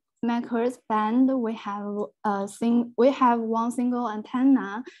 120 megahertz band. We have one single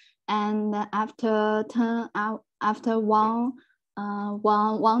antenna, and after one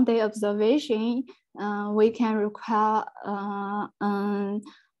day observation, we can require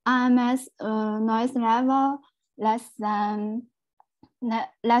RMS noise level less than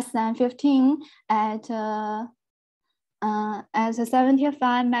 15 at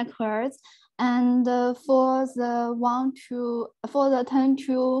 75 megahertz, and for the 10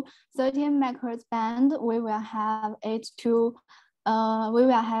 to 13 megahertz band, we will have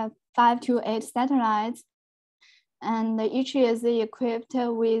 5 to 8 satellites, and each is equipped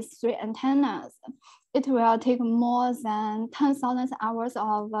with 3 antennas. It will take more than 10,000 hours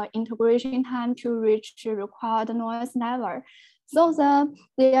of integration time to reach the required noise level. So the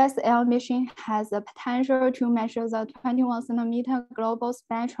DSL mission has the potential to measure the 21 centimeter global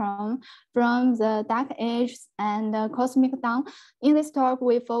spectrum from the dark age and the cosmic dawn. In this talk,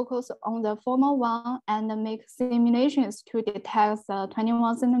 we focus on the former one and make simulations to detect the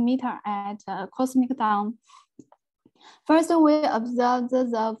 21 centimeter at cosmic dawn. First, we observed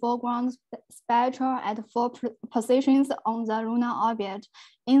the foreground spectra at 4 positions on the lunar orbit.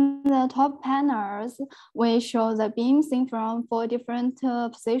 In the top panels, we show the beam seen from 4 different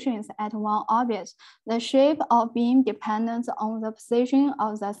positions at one orbit. The shape of beam depends on the position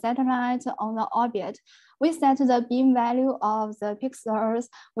of the satellite on the orbit. We set the beam value of the pixels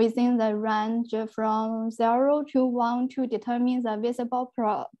within the range from 0 to 1 to determine the visible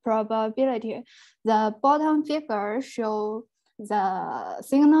probability. The bottom figure shows the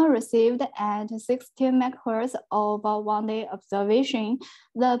signal received at 60 megahertz over 1 day observation.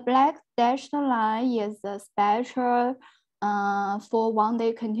 The black dashed line is the spectral for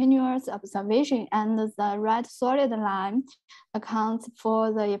one-day continuous observation, and the red solid line accounts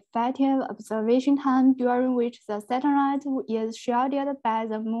for the effective observation time during which the satellite is shielded by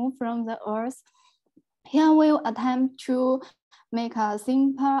the moon from the Earth. Here we'll attempt to make a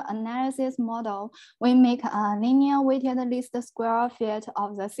simple analysis model. We make a linear weighted least square fit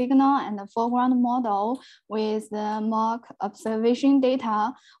of the signal and the foreground model with the mock observation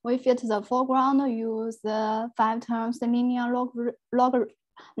data. We fit the foreground, use the 5 terms linear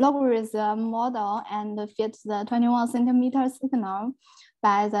logarithm model, and fit the 21 centimeter signal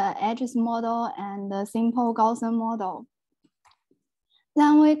by the edges model and the simple Gaussian model.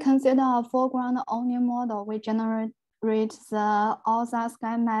 Then we consider a foreground only model. We generate the outside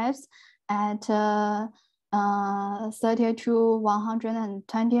sky maps at 30 to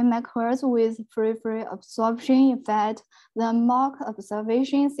 120 MHz with free absorption effect. The mock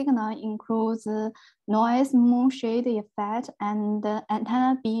observation signal includes noise, moonshade effect, and the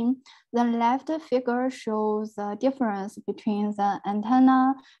antenna beam. The left figure shows the difference between the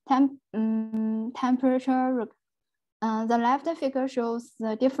antenna temperature. The left figure shows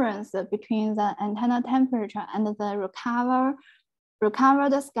the difference between the antenna temperature and the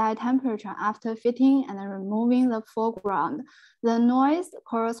recovered sky temperature after fitting and removing the foreground. The noise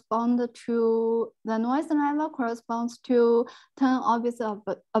level corresponds to 10 orbits of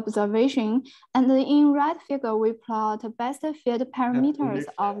observation. And in right figure, we plot best fit parameters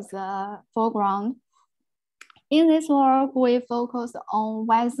of the foreground. In this work, we focus on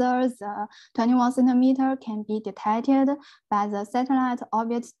whether the 21 centimeter can be detected by the satellite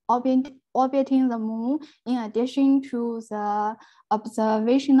orbiting the moon, in addition to the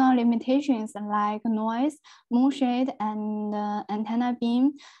observational limitations like noise, moonshade, and antenna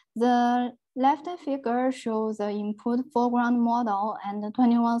beam. The left figure shows the input foreground model and the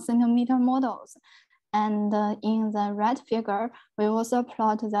 21 centimeter models. And in the right figure, we also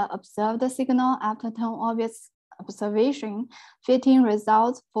plot the observed signal after 10 orbits observation, fitting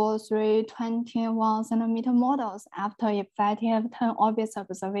results for 3 21 centimeter models after effective 10 orbits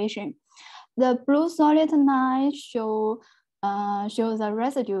observation. The blue solid line shows the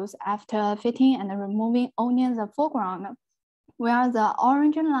residues after fitting and removing only the foreground, where the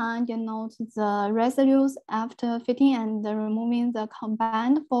orange line denotes the residues after fitting and removing the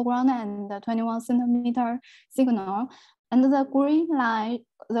combined foreground and the 21 centimeter signal. And the green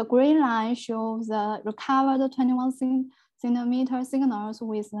line shows the recovered 21 centimeter signals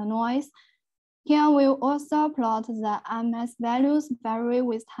with the noise. Here we also plot the RMS values vary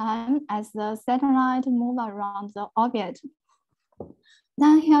with time as the satellite move around the orbit.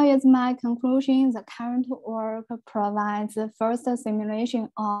 Then here is my conclusion. The current work provides the first simulation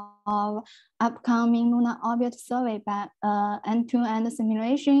of upcoming lunar orbit survey by end-to-end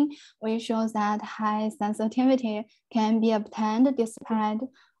simulation, which shows that high sensitivity can be obtained despite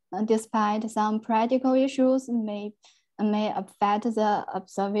some practical issues may affect the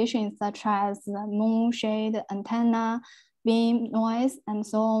observations, such as the moon shade, antenna, beam, noise, and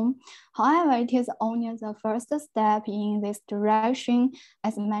so on. However, it is only the first step in this direction,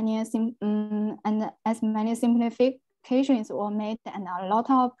 as many simplifications were made and a lot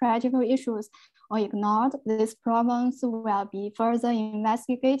of practical issues are ignored. These problems will be further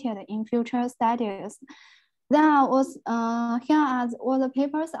investigated in future studies. Here are all the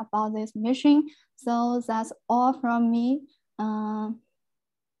papers about this mission. So that's all from me.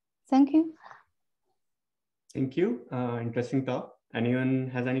 Thank you. Thank you. Interesting talk. Anyone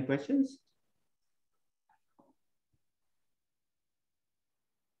has any questions?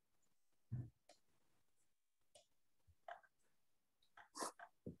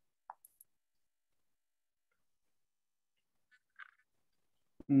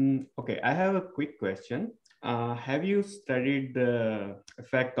 Okay, I have a quick question. Have you studied the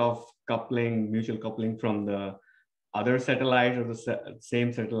effect of coupling, mutual coupling from the other satellites or the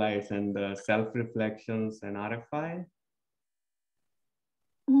same satellites and the self-reflections and RFI?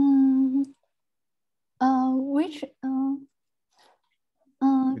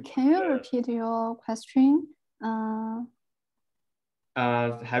 Can you repeat your question?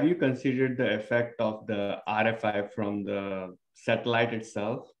 Have you considered the effect of the RFI from the satellite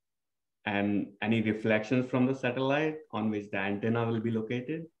itself and any reflections from the satellite on which the antenna will be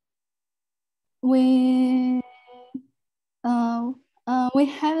located? We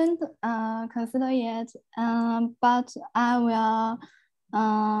haven't considered yet, but I will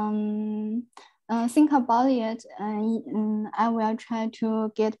think about it, and I will try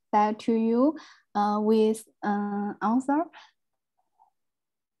to get back to you with answer.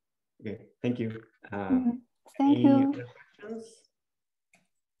 Okay, thank you. Thank you. Other questions?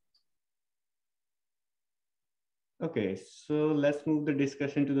 Okay, so let's move the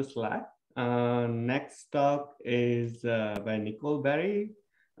discussion to the Slack. Next talk is by Nichole Berry,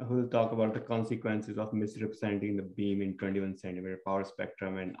 who will talk about the consequences of misrepresenting the beam in 21 centimeter power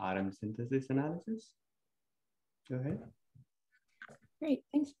spectrum and RM synthesis analysis. Go ahead. Great,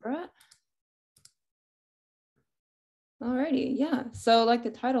 thanks, Bharat. Alrighty, yeah. So like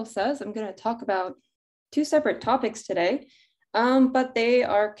the title says, I'm going to talk about two separate topics today, but they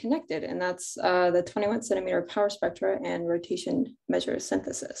are connected, and that's the 21 centimeter power spectra and rotation measure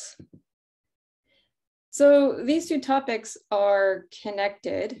synthesis. So these two topics are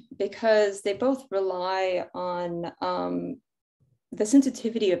connected because they both rely on the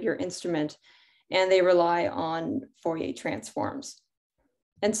sensitivity of your instrument, and they rely on Fourier transforms.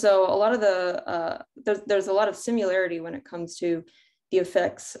 And so a lot of the, there's a lot of similarity when it comes to the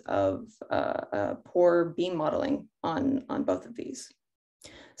effects of poor beam modeling on both of these.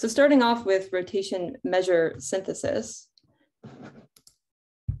 So starting off with rotation measure synthesis,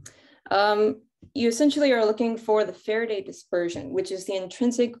 you essentially are looking for the Faraday dispersion, which is the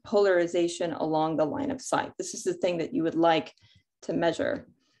intrinsic polarization along the line of sight. This is the thing that you would like to measure.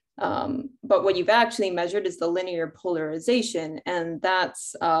 But what you've actually measured is the linear polarization, and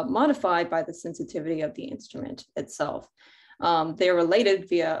that's modified by the sensitivity of the instrument itself. They're related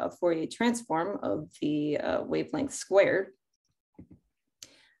via a Fourier transform of the wavelength squared.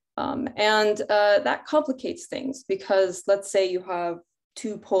 That complicates things because let's say you have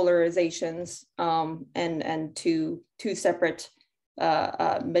two polarizations and two separate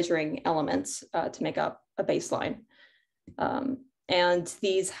measuring elements to make up a baseline. And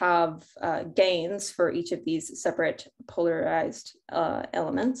these have gains for each of these separate polarized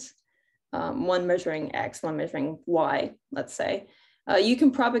elements, one measuring X, one measuring Y, let's say. You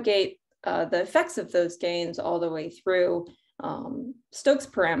can propagate the effects of those gains all the way through Stokes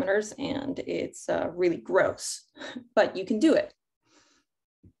parameters, and it's really gross, but you can do it.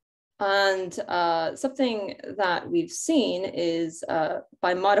 And something that we've seen is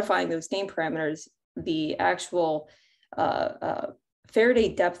by modifying those gain parameters, the actual Faraday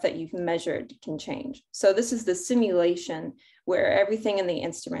depth that you've measured can change. So this is the simulation where everything in the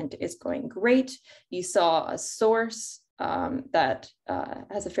instrument is going great. You saw a source that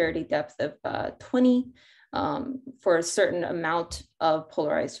has a Faraday depth of 20 for a certain amount of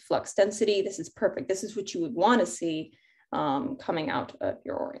polarized flux density. This is perfect. This is what you would want to see coming out of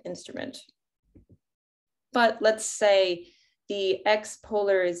your instrument. But let's say the X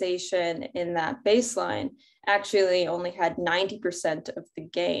polarization in that baseline actually only had 90% of the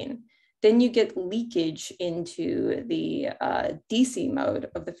gain. Then you get leakage into the DC mode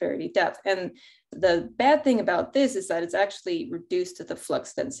of the Faraday depth. And the bad thing about this is that it's actually reduced to the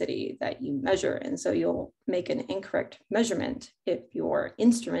flux density that you measure. And so you'll make an incorrect measurement if your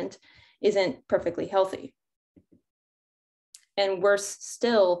instrument isn't perfectly healthy. And worse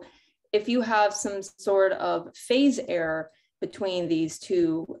still, if you have some sort of phase error between these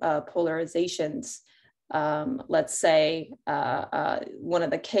two polarizations, let's say one of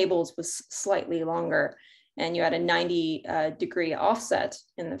the cables was slightly longer and you had a 90 degree offset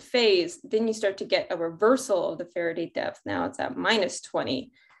in the phase, then you start to get a reversal of the Faraday depth. Now it's at -20.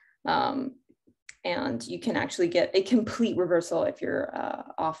 And you can actually get a complete reversal if you're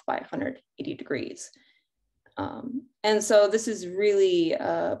off by 180 degrees. And so this is really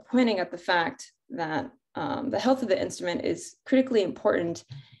pointing at the fact that the health of the instrument is critically important.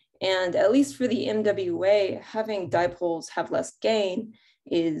 And at least for the MWA, having dipoles have less gain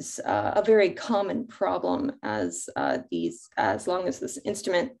is a very common problem as long as this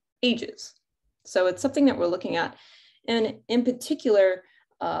instrument ages. So it's something that we're looking at. And in particular,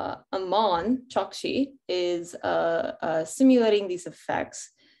 Aman Chokshi is simulating these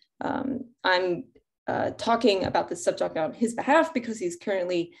effects. I'm talking about this subject on his behalf because he's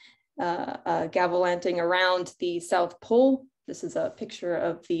currently gallivanting around the South Pole. This is a picture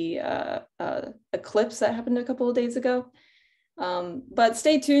of the eclipse that happened a couple of days ago. But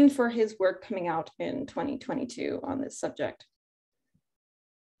stay tuned for his work coming out in 2022 on this subject.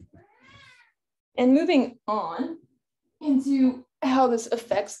 And moving on into how this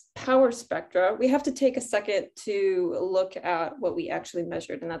affects power spectra, we have to take a second to look at what we actually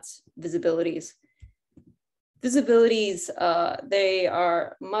measured, and that's visibilities. Visibilities, they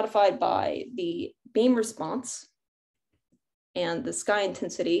are modified by the beam response and the sky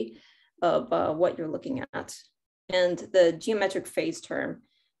intensity of what you're looking at, and the geometric phase term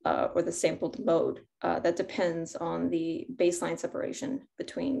or the sampled mode that depends on the baseline separation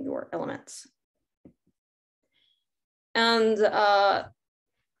between your elements. And the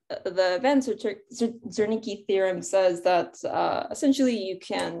Van Zernike theorem says that essentially you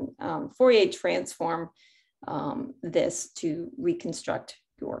can Fourier transform this to reconstruct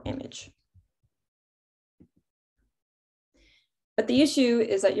your image. But the issue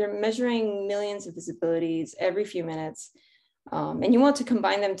is that you're measuring millions of visibilities every few minutes, and you want to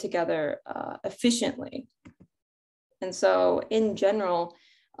combine them together efficiently. And so in general,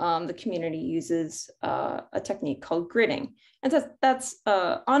 the community uses a technique called gridding. And that's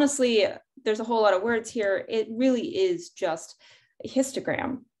honestly, there's a whole lot of words here. It really is just a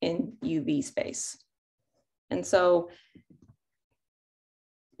histogram in UV space. And so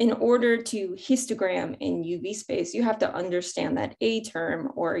in order to histogram in UV space, you have to understand that A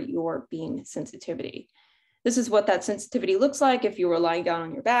term, or your beam sensitivity. This is what that sensitivity looks like if you were lying down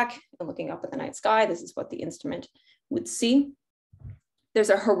on your back and looking up at the night sky. This is what the instrument would see.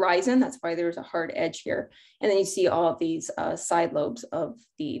 There's a horizon, that's why there's a hard edge here. And then you see all of these side lobes of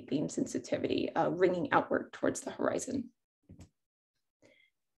the beam sensitivity ringing outward towards the horizon.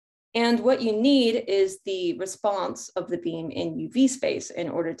 And what you need is the response of the beam in UV space in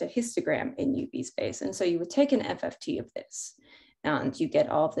order to histogram in UV space. And so you would take an FFT of this, and you get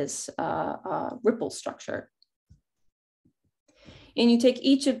all of this ripple structure. And you take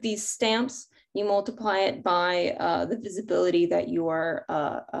each of these stamps, you multiply it by the visibility that you are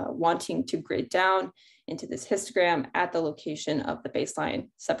wanting to grid down into this histogram at the location of the baseline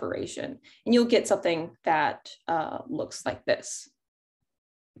separation. And you'll get something that looks like this.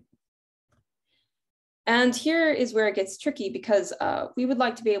 And here is where it gets tricky, because we would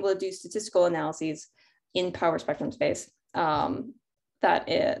like to be able to do statistical analyses in power spectrum space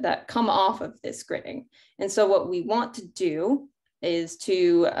that come off of this gridding. And so what we want to do is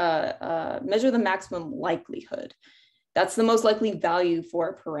to measure the maximum likelihood. That's the most likely value for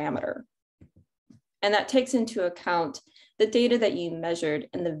a parameter. And that takes into account the data that you measured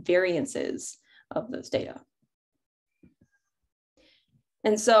and the variances of those data.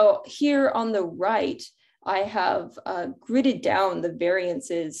 And so here on the right, I have gridded down the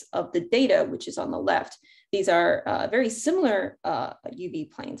variances of the data, which is on the left. These are very similar UV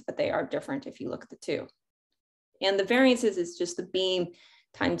planes, but they are different if you look at the two. And the variances is just the beam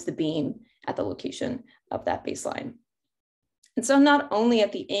times the beam at the location of that baseline. And so not only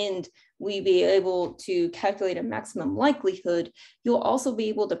at the end will you be able to calculate a maximum likelihood, you'll also be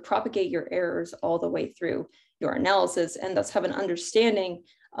able to propagate your errors all the way through your analysis, and thus have an understanding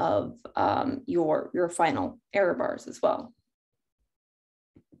of your final error bars as well.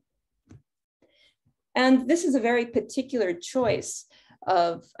 And this is a very particular choice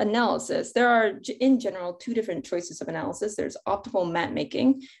of analysis. There are, in general, two different choices of analysis. There's optimal map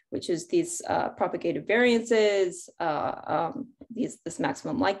making, which is these propagated variances, this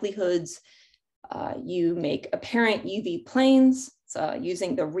maximum likelihoods. You make apparent UV planes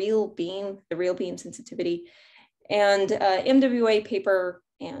using the real beam sensitivity. And MWA paper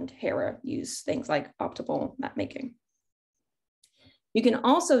and Hera use things like optimal map making. You can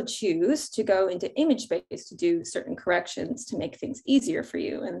also choose to go into image space to do certain corrections to make things easier for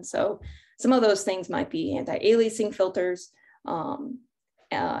you. And so some of those things might be anti-aliasing filters.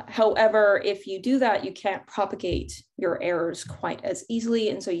 However, if you do that, you can't propagate your errors quite as easily.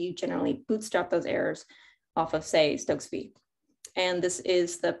 And so you generally bootstrap those errors off of, say, Stokes V. And this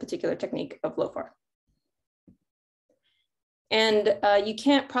is the particular technique of LOFAR. And you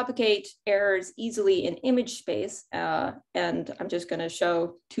can't propagate errors easily in image space. And I'm just going to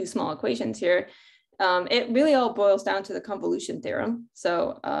show two small equations here. It really all boils down to the convolution theorem.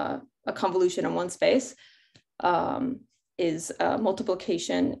 So a convolution in one space is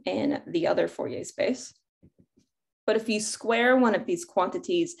multiplication in the other Fourier space. But if you square one of these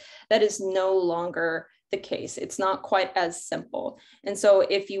quantities, that is no longer the case. It's not quite as simple. And so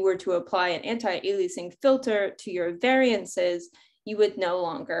if you were to apply an anti-aliasing filter to your variances, you would no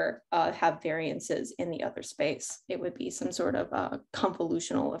longer have variances in the other space. It would be some sort of a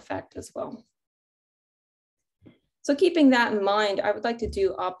convolutional effect as well. So keeping that in mind, I would like to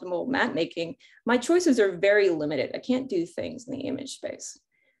do optimal map making. My choices are very limited. I can't do things in the image space.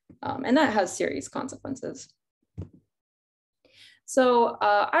 And that has serious consequences. So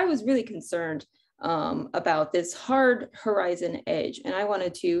I was really concerned about this hard horizon edge, and I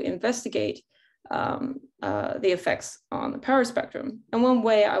wanted to investigate the effects on the power spectrum. And one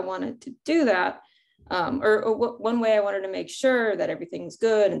way I wanted to do that, one way I wanted to make sure that everything's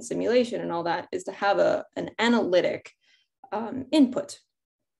good in simulation and all that, is to have an analytic input.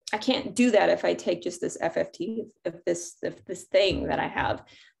 I can't do that if I take just this FFT of this thing that I have.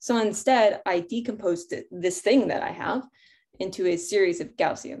 So instead, I decomposed this thing that I have into a series of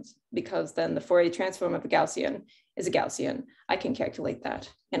Gaussians, because then the Fourier transform of a Gaussian is a Gaussian. I can calculate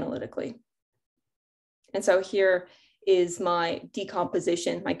that analytically. And so here is my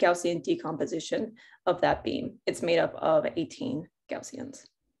decomposition, my Gaussian decomposition of that beam. It's made up of 18 Gaussians.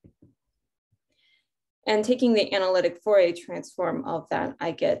 And taking the analytic Fourier transform of that, I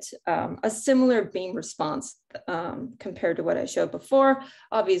get a similar beam response compared to what I showed before.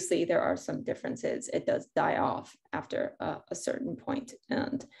 Obviously, there are some differences. It does die off after a certain point.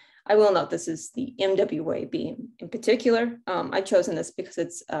 And I will note this is the MWA beam in particular. I've chosen this because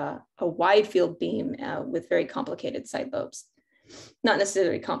it's a wide field beam with very complicated side lobes. Not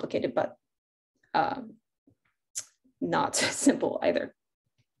necessarily complicated, but not simple either.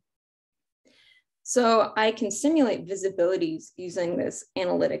 So I can simulate visibilities using this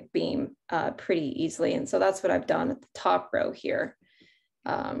analytic beam pretty easily. And so that's what I've done at the top row here.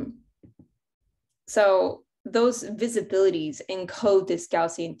 So those visibilities encode this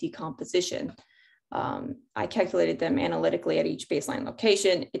Gaussian decomposition. I calculated them analytically at each baseline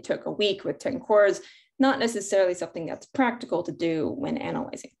location. It took a week with 10 cores, not necessarily something that's practical to do when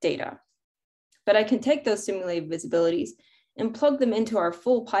analyzing data. But I can take those simulated visibilities and plug them into our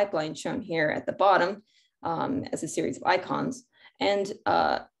full pipeline shown here at the bottom as a series of icons, and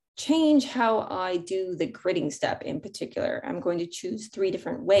change how I do the gridding step in particular. I'm going to choose 3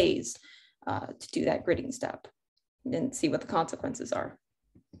 different ways to do that gridding step and see what the consequences are.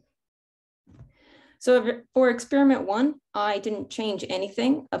 So for experiment 1, I didn't change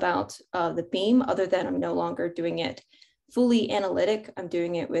anything about the beam other than I'm no longer doing it fully analytic. I'm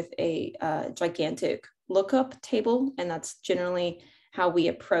doing it with a gigantic lookup table, and that's generally how we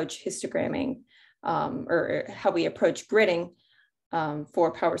approach histogramming or how we approach gridding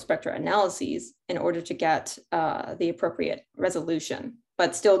for power spectra analyses in order to get the appropriate resolution,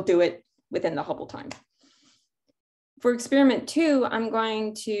 but still do it within the Hubble time. For experiment 2, I'm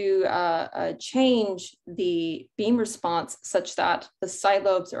going to change the beam response such that the side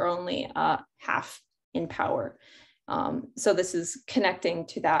lobes are only half in power. So this is connecting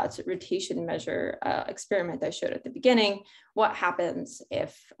to that rotation measure experiment I showed at the beginning. What happens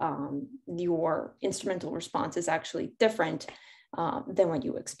if your instrumental response is actually different than what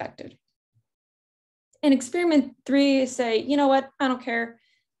you expected? In experiment 3, say, you know what, I don't care.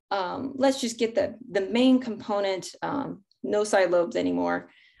 Let's just get the main component, no side lobes anymore.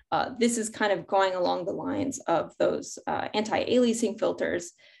 This is kind of going along the lines of those anti-aliasing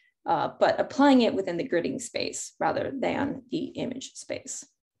filters, but applying it within the gridding space rather than the image space.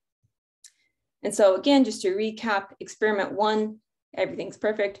 And so again, just to recap, experiment 1, everything's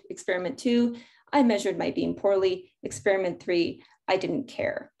perfect. Experiment 2, I measured my beam poorly. Experiment 3, I didn't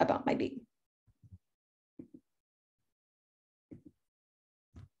care about my beam.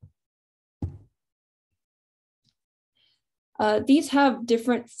 These have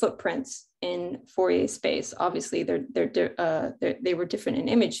different footprints in Fourier space. Obviously, they were different in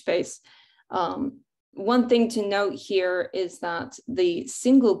image space. One thing to note here is that the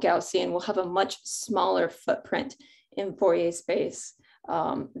single Gaussian will have a much smaller footprint in Fourier space.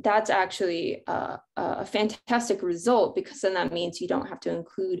 That's actually a fantastic result, because then that means you don't have to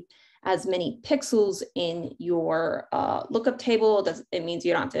include as many pixels in your lookup table. It means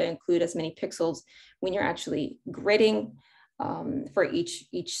you don't have to include as many pixels when you're actually gridding for each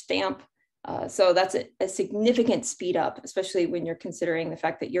stamp. So that's a significant speed up, especially when you're considering the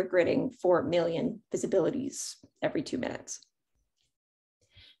fact that you're gridding 4 million visibilities every 2 minutes.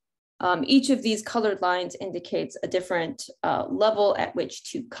 Each of these colored lines indicates a different level at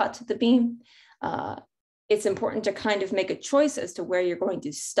which to cut the beam. It's important to kind of make a choice as to where you're going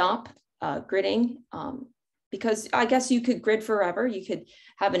to stop gridding, because I guess you could grid forever. You could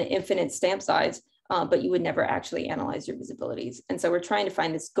have an infinite stamp size, but you would never actually analyze your visibilities. And so we're trying to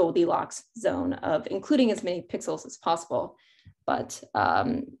find this Goldilocks zone of including as many pixels as possible, but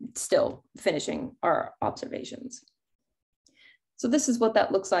still finishing our observations. So this is what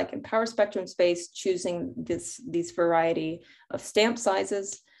that looks like in power spectrum space, choosing these variety of stamp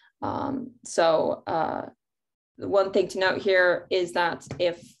sizes. The one thing to note here is that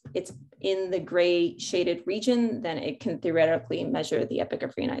if it's in the gray shaded region, then it can theoretically measure the epoch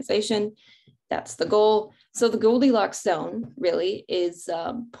of reionization. That's the goal. So the Goldilocks zone really is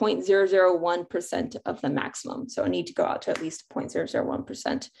 0.001% of the maximum. So I need to go out to at least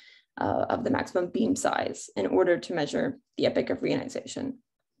 0.001% of the maximum beam size in order to measure the epoch of reionization.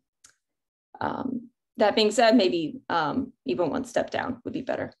 That being said, maybe even one step down would be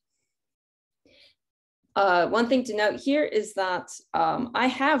better. One thing to note here is that I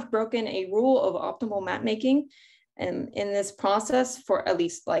have broken a rule of optimal map making in this process for at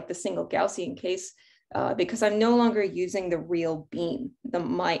least like the single Gaussian case, because I'm no longer using the real beam.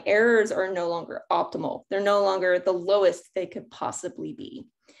 My errors are no longer optimal. They're no longer the lowest they could possibly be.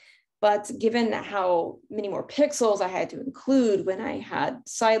 But given how many more pixels I had to include when I had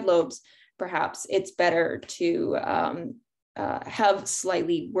side lobes, perhaps it's better to have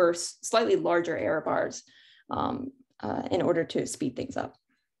slightly larger error bars in order to speed things up.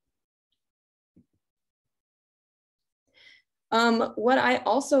 What I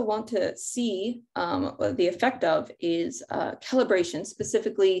also want to see the effect of is calibration,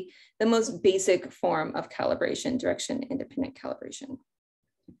 specifically the most basic form of calibration, direction independent calibration.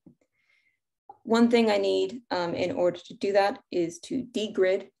 One thing I need in order to do that is to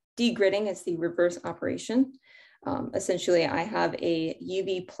degrid. Degridding is the reverse operation. Essentially, I have a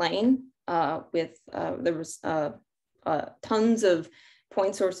UV plane with tons of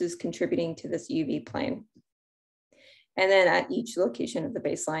point sources contributing to this UV plane. And then at each location of the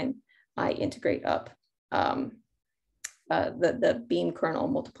baseline, I integrate up the beam kernel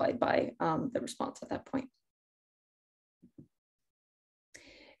multiplied by the response at that point.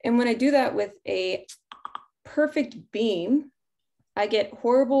 And when I do that with a perfect beam, I get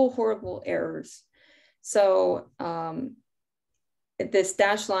horrible, horrible errors. So this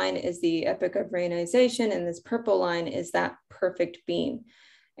dashed line is the epoch of Reionisation, and this purple line is that perfect beam.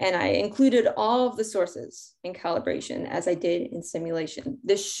 And I included all of the sources in calibration as I did in simulation.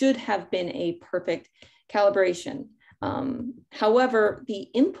 This should have been a perfect calibration. However, the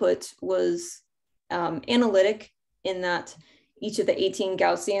input was analytic in that each of the 18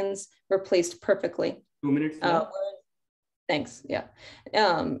 Gaussians were placed perfectly. 2 minutes. Thanks, yeah.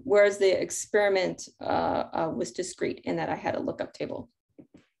 Whereas the experiment was discrete in that I had a lookup table.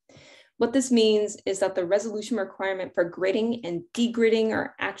 What this means is that the resolution requirement for gridding and degridding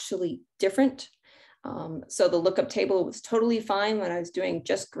are actually different. So the lookup table was totally fine when I was doing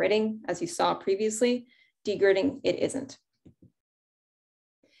just gridding, as you saw previously. Degridding, it isn't.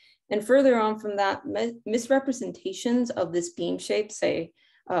 And further on from that, misrepresentations of this beam shape, say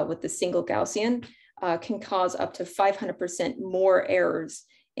with the single Gaussian, can cause up to 500% more errors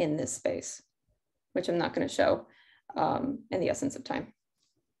in this space, which I'm not going to show in the essence of time.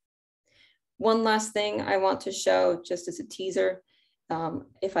 One last thing I want to show just as a teaser,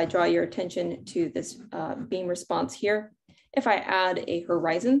 if I draw your attention to this beam response here, if I add a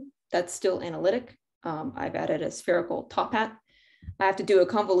horizon, that's still analytic. I've added a spherical top hat. I have to do a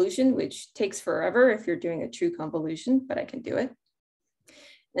convolution, which takes forever if you're doing a true convolution, but I can do it.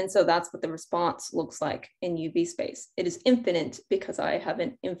 And so that's what the response looks like in UV space. It is infinite because I have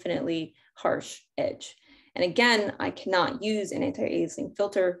an infinitely harsh edge. And again, I cannot use an anti-aliasing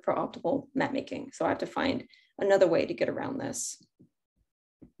filter for optimal map making. So I have to find another way to get around this.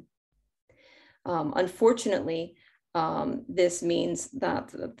 Unfortunately, this means that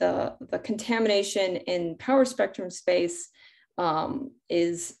the contamination in power spectrum space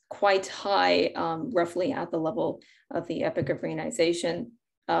is quite high, roughly at the level of the epoch of Reionisation.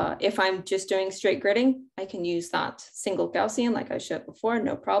 If I'm just doing straight gridding, I can use that single Gaussian like I showed before,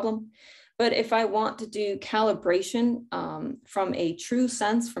 no problem. But if I want to do calibration from a true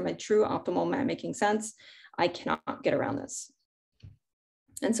sense, from a true optimal map making sense, I cannot get around this.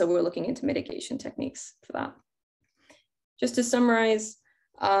 And so we're looking into mitigation techniques for that. Just to summarize,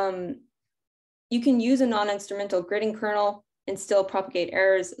 you can use a non-instrumental gridding kernel and still propagate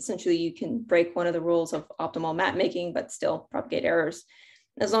errors. Essentially, you can break one of the rules of optimal map making, but still propagate errors,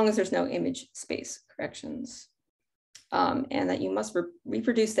 as long as there's no image space corrections. And that you must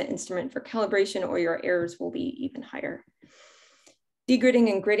reproduce the instrument for calibration or your errors will be even higher.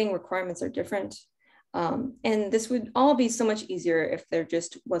 Degridding and gridding requirements are different. And this would all be so much easier if there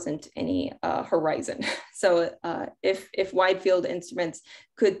just wasn't any horizon. So if wide field instruments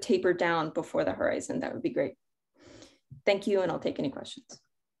could taper down before the horizon, that would be great. Thank you, and I'll take any questions.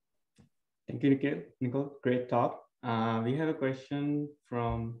 Thank you, Nichole. Great talk. We have a question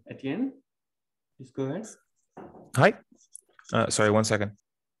from Etienne. Please go ahead. Hi. Sorry, 1 second.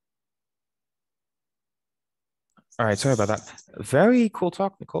 All right, sorry about that. Very cool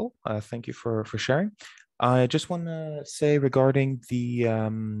talk, Nichole. Thank you for sharing. I just want to say regarding the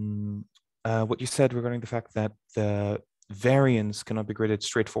what you said regarding the fact that the variance cannot be gridded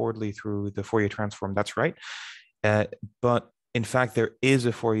straightforwardly through the Fourier transform. That's right. But in fact, there is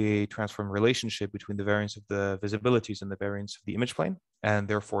a Fourier transform relationship between the variance of the visibilities and the variance of the image plane. And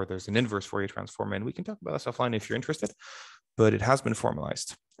therefore, there's an inverse Fourier transform. And we can talk about this offline if you're interested. But it has been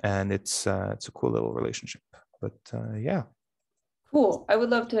formalized. And it's a cool little relationship. But yeah. Cool. I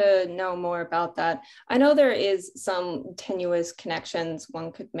would love to know more about that. I know there is some tenuous connections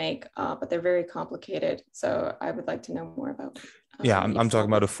one could make, but they're very complicated. So I would like to know more about. Yeah, I'm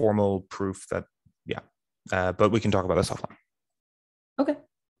talking about a formal proof that, yeah. But we can talk about this offline. Okay.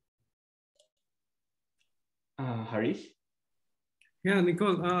 Harish? Yeah,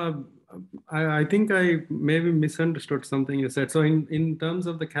 Nichole, I think I maybe misunderstood something you said. So in terms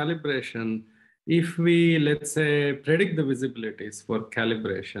of the calibration, if we, let's say, predict the visibilities for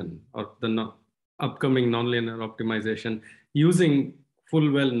calibration or the upcoming nonlinear optimization using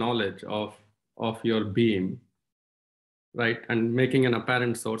full well knowledge of your beam, right, and making an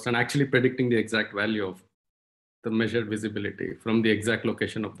apparent source and actually predicting the exact value of the measured visibility from the exact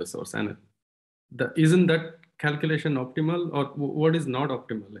location of the source. And isn't that calculation optimal, or what is not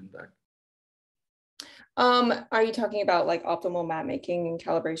optimal in that? Are you talking about like optimal map making and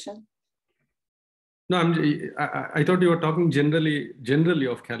calibration? No, I thought you were talking generally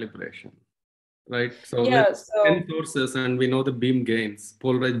of calibration, right? So yeah, let's 10 sources, and we know the beam gains,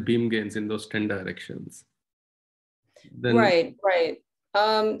 polarized beam gains in those 10 directions. Then, right.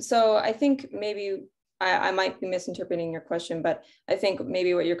 So I think maybe I might be misinterpreting your question, but I think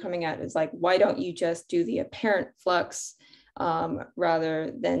maybe what you're coming at is like, why don't you just do the apparent flux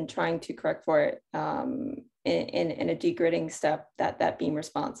rather than trying to correct for it in a degridding step, that beam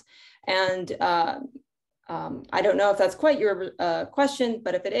response. And I don't know if that's quite your question,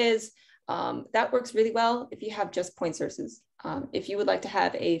 but if it is, that works really well if you have just point sources. If you would like to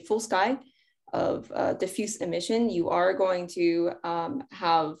have a full sky of diffuse emission, you are going to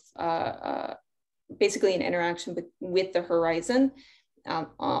have basically an interaction with the horizon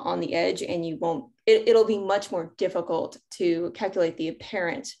on the edge, and you won't, it'll be much more difficult to calculate the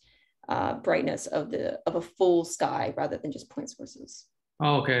apparent brightness of a full sky rather than just point sources.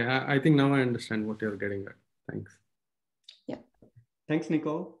 Oh, okay, I think now I understand what you're getting at. Thanks. Yeah. Thanks,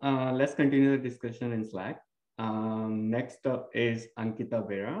 Nichole. Let's continue the discussion in Slack. Next up is Ankita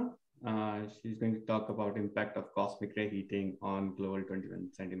Bera. She's going to talk about impact of cosmic ray heating on global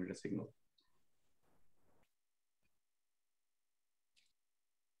 21 centimeter signal.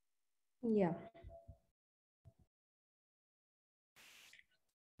 Yeah.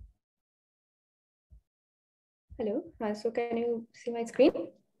 Hello. So can you see my screen?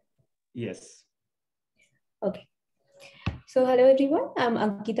 Yes. Okay. So hello everyone. I'm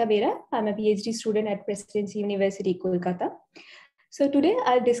Ankita Bera. I'm a PhD student at Presidency University, Kolkata. So today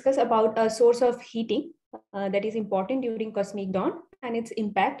I'll discuss about a source of heating that is important during cosmic dawn and its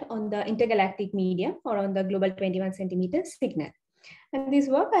impact on the intergalactic medium or on the global 21 centimeter signal. And this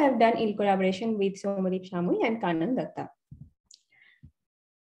work I have done in collaboration with Somadip Shamui and Kanan Datta.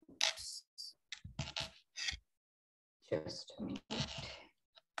 Just a minute.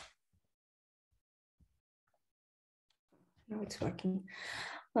 Now it's working.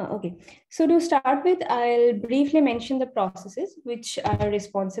 Okay, so to start with, I'll briefly mention the processes which are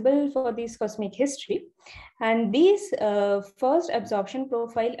responsible for this cosmic history. And this first absorption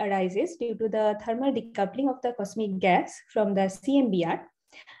profile arises due to the thermal decoupling of the cosmic gas from the CMBR.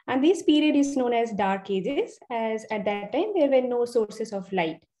 And this period is known as dark ages, as at that time there were no sources of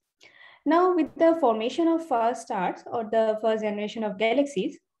light. Now, with the formation of first stars or the first generation of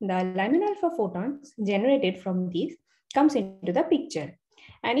galaxies, the Lyman alpha photons generated from these comes into the picture.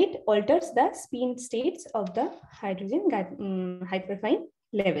 And it alters the spin states of the hydrogen hyperfine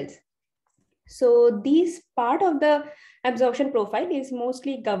levels. So this part of the absorption profile is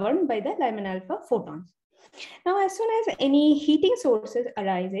mostly governed by the Lyman alpha photons. Now, as soon as any heating sources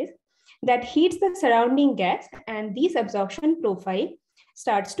arises that heats the surrounding gas, and this absorption profile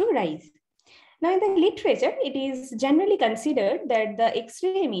starts to rise. Now, in the literature, it is generally considered that the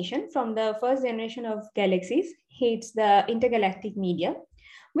X-ray emission from the first generation of galaxies hits the intergalactic medium,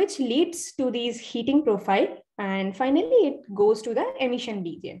 which leads to this heating profile, and finally it goes to the emission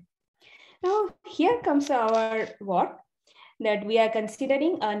region. Now, here comes our work that we are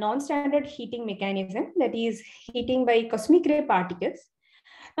considering a non-standard heating mechanism, that is heating by cosmic ray particles.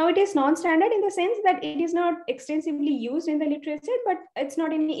 Now, it is non-standard in the sense that it is not extensively used in the literature, but it's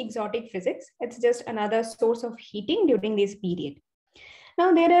not any exotic physics. It's just another source of heating during this period.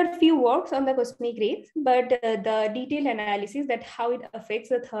 Now, there are few works on the cosmic rays, but the detailed analysis that how it affects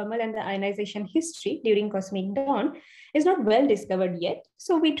the thermal and the ionization history during cosmic dawn is not well discovered yet.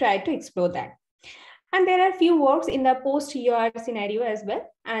 So we try to explore that. And there are few works in the post-EOR scenario as well,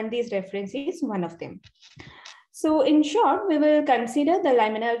 and this reference is one of them. So in short, we will consider the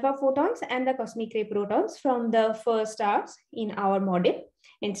Lyman alpha photons and the cosmic ray protons from the first stars in our model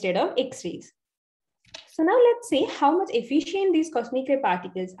instead of X-rays. So now let's see how much efficient these cosmic ray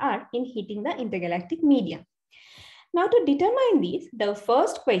particles are in heating the intergalactic medium. Now, to determine these, the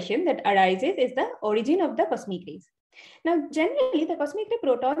first question that arises is the origin of the cosmic rays. Now, generally, the cosmic ray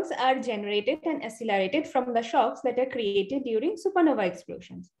protons are generated and accelerated from the shocks that are created during supernova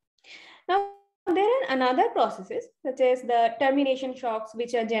explosions. Now, there are another processes such as the termination shocks,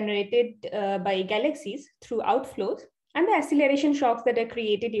 which are generated by galaxies through outflows and the acceleration shocks that are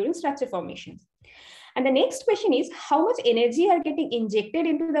created during structure formations. And the next question is, how much energy are getting injected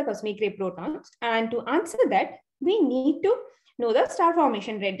into the cosmic ray protons? And to answer that, we need to know the star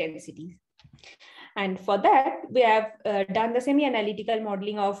formation rate densities. And for that, we have done the semi-analytical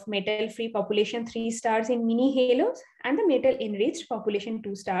modeling of metal-free population 3 stars in mini halos and the metal-enriched population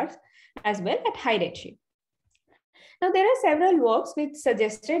 2 stars as well at high redshift. Now, there are several works which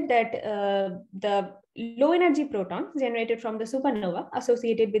suggested that the low energy protons generated from the supernova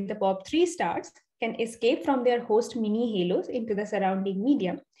associated with the POP3 stars can escape from their host mini halos into the surrounding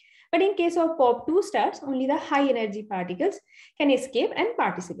medium. But in case of POP2 stars, only the high energy particles can escape and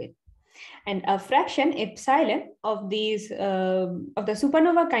participate. And a fraction epsilon of these of the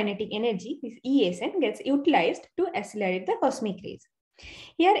supernova kinetic energy, this ESN, gets utilized to accelerate the cosmic rays.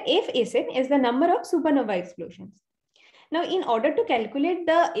 Here, FSN is the number of supernova explosions. Now, in order to calculate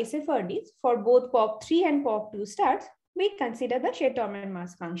the SFRDs for both POP3 and POP2 stars, we consider the Scherr-Tolman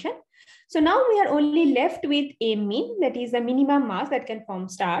mass function. So now we are only left with M mean, that is the minimum mass that can form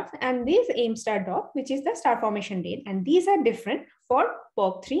stars, and this M star dot, which is the star formation rate, and these are different for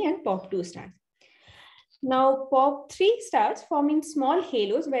POP3 and POP2 stars. Now, POP3 stars form in small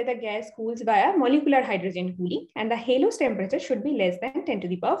halos where the gas cools via molecular hydrogen cooling, and the halos temperature should be less than 10 to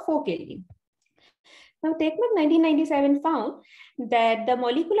the power 4 Kelvin. Now, Tekmak 1997 found that the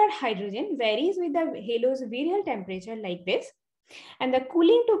molecular hydrogen varies with the halo's virial temperature like this. And the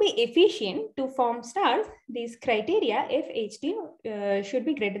cooling to be efficient to form stars, these criteria FHT should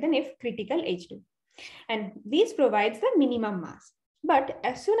be greater than F critical H2. And this provides the minimum mass. But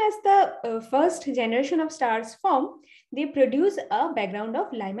as soon as the first generation of stars form, they produce a background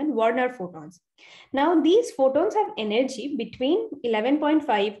of Lyman-Warner photons. Now, these photons have energy between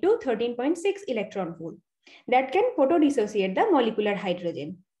 11.5 to 13.6 electron volt that can photodissociate the molecular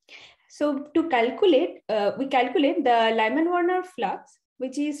hydrogen. So to calculate, we calculate the Lyman-Warner flux,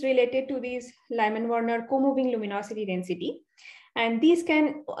 which is related to this Lyman-Warner co-moving luminosity density. And these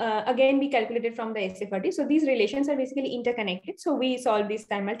can again be calculated from the SFRD. So these relations are basically interconnected. So we solve this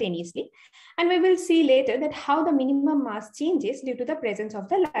simultaneously. And we will see later that how the minimum mass changes due to the presence of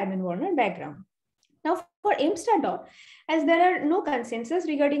the Lyman-Warner background. Now for M star dot, as there are no consensus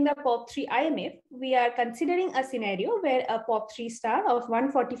regarding the POP3 IMF, we are considering a scenario where a POP3 star of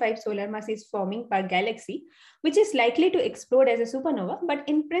 145 solar mass is forming per galaxy, which is likely to explode as a supernova, but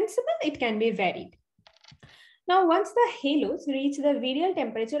in principle, it can be varied. Now, once the halos reach the virial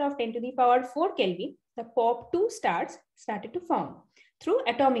temperature of 10 to the power 4 Kelvin, the POP2 stars started to form through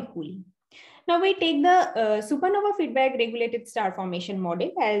atomic cooling. Now we take the supernova feedback regulated star formation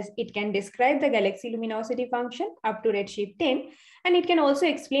model, as it can describe the galaxy luminosity function up to redshift 10, and it can also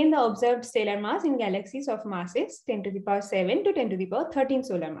explain the observed stellar mass in galaxies of masses 10 to the power 7 to 10 to the power 13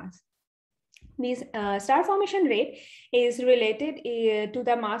 solar mass. This star formation rate is related to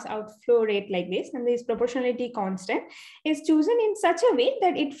the mass outflow rate like this, and this proportionality constant is chosen in such a way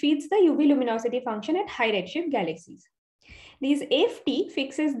that it feeds the UV luminosity function at high redshift galaxies. This FT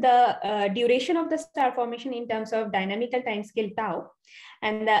fixes the duration of the star formation in terms of dynamical timescale tau,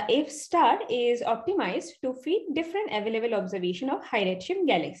 and the F star is optimized to feed different available observation of high redshift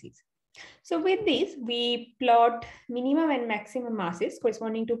galaxies. So with this, we plot minimum and maximum masses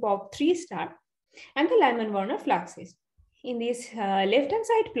corresponding to POP3 star and the Lyman-Warner fluxes. In this left-hand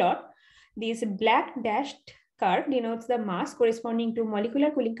side plot, this black dashed curve denotes the mass corresponding to molecular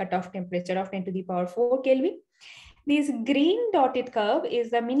cooling cutoff temperature of 10 to the power 4 Kelvin. This green dotted curve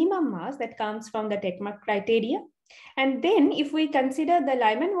is the minimum mass that comes from the Tekmak criteria. And then if we consider the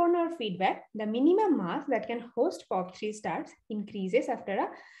Lyman-Warner feedback, the minimum mass that can host POP3 stars increases after a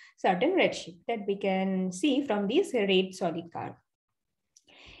certain redshift that we can see from this red solid curve.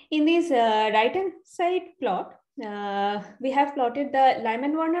 In this right-hand side plot, we have plotted the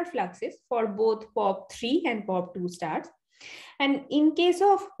Lyman-Warner fluxes for both POP3 and POP2 stars. And in case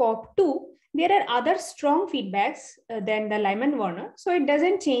of POP2, there are other strong feedbacks than the Lyman-Warner, so it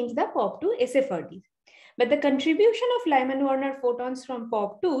doesn't change the POP2 SFRDs. But the contribution of Lyman-Warner photons from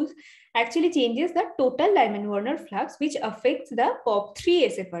POP2s actually changes the total Lyman-Warner flux, which affects the POP3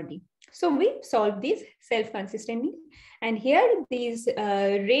 SFRD. So we solve this self-consistently. And here, this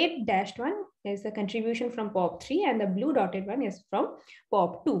red dashed one is the contribution from POP3, and the blue dotted one is from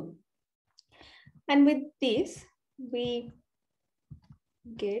POP2. And with this, we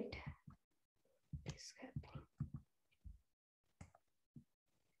get this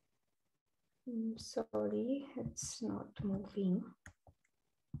happening. Sorry, it's not moving.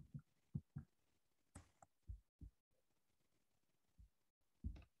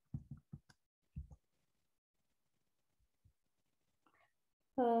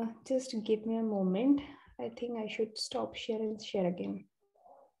 Just give me a moment. I think I should stop share and share again.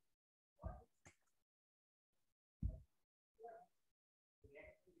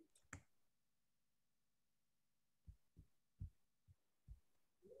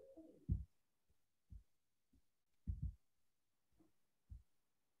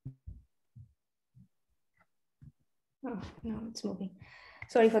 Oh, no, it's moving.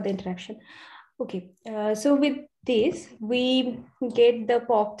 Sorry for the interruption. Okay, so with this, we get the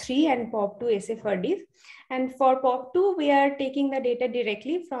POP3 and POP2 SFRDs. And for POP2, we are taking the data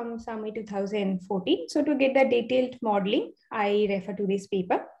directly from SAMI 2014. So to get the detailed modeling, I refer to this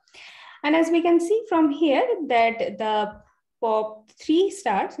paper. And as we can see from here that the POP3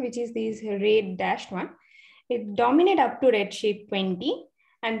 stars, which is this red dashed one, it dominate up to redshift 20.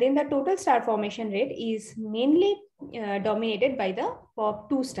 And then the total star formation rate is mainly dominated by the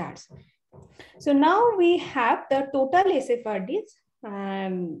POP2 stars. So now we have the total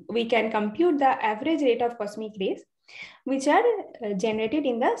SFRDs. We can compute the average rate of cosmic rays, which are generated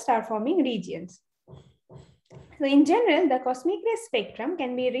in the star forming regions. So in general, the cosmic ray spectrum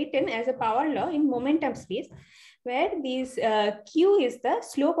can be written as a power law in momentum space, where this Q is the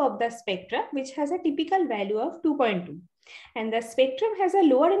slope of the spectra, which has a typical value of 2.2. And the spectrum has a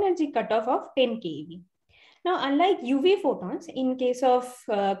lower energy cutoff of 10 keV. Now, unlike UV photons, in case of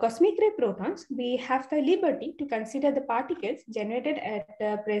cosmic ray protons, we have the liberty to consider the particles generated at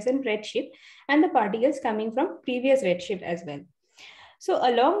the present redshift and the particles coming from previous redshift as well. So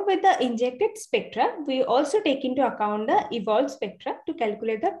along with the injected spectra, we also take into account the evolved spectra to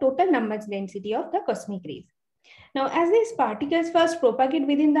calculate the total numbers density of the cosmic rays. Now, as these particles first propagate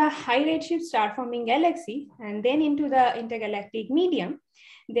within the high redshift star-forming galaxy and then into the intergalactic medium,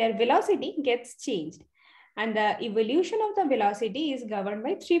 their velocity gets changed. And the evolution of the velocity is governed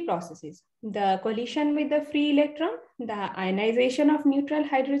by three processes: the collision with the free electron, the ionization of neutral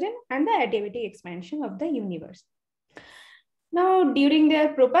hydrogen, and the adiabatic expansion of the universe. Now, during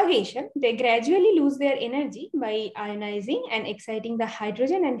their propagation, they gradually lose their energy by ionizing and exciting the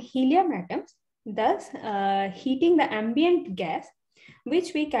hydrogen and helium atoms, thus heating the ambient gas,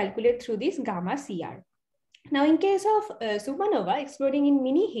 which we calculate through this gamma CR. Now, in case of supernova exploding in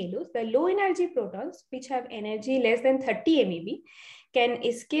mini halos, the low energy protons, which have energy less than 30 MeV, can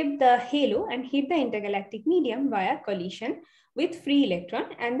escape the halo and hit the intergalactic medium via collision with free electron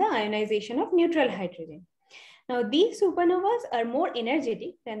and the ionization of neutral hydrogen. Now, these supernovas are more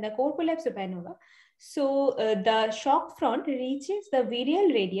energetic than the core collapse supernova. So the shock front reaches the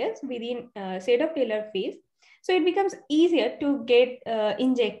virial radius within Sadoff-Taylor phase. So it becomes easier to get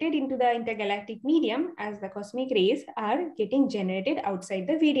injected into the intergalactic medium as the cosmic rays are getting generated outside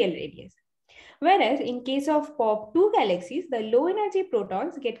the virial radius. Whereas in case of POP2 galaxies, the low energy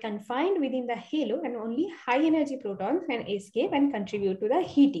protons get confined within the halo and only high energy protons can escape and contribute to the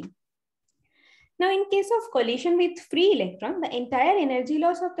heating. Now, in case of collision with free electron, the entire energy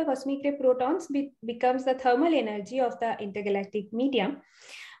loss of the cosmic ray protons becomes the thermal energy of the intergalactic medium.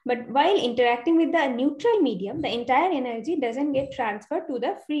 But while interacting with the neutral medium, the entire energy doesn't get transferred to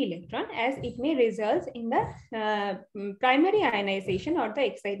the free electron, as it may result in the primary ionization or the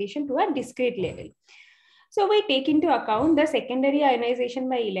excitation to a discrete level. So we take into account the secondary ionization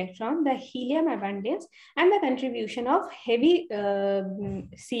by electron, the helium abundance, and the contribution of heavy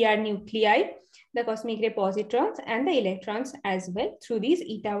CR nuclei, the cosmic ray positrons, and the electrons as well through these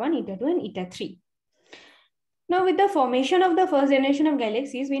eta1, eta2, and eta3. Now, with the formation of the first generation of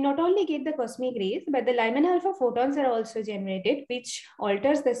galaxies, we not only get the cosmic rays, but the Lyman alpha photons are also generated, which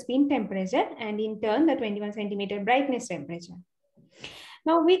alters the spin temperature and in turn the 21 centimeter brightness temperature.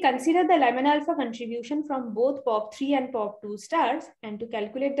 Now, we consider the Lyman alpha contribution from both POP3 and POP2 stars, and to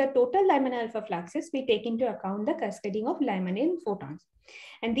calculate the total Lyman alpha fluxes, we take into account the cascading of Lyman photons.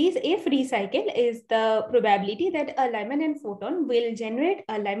 And these F recycle is the probability that a Lyman photon will generate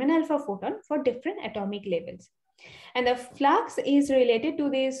a Lyman alpha photon for different atomic levels. And the flux is related to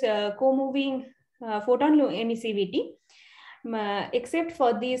this co-moving photon emissivity, except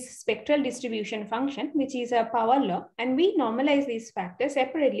for this spectral distribution function, which is a power law. And we normalize these factors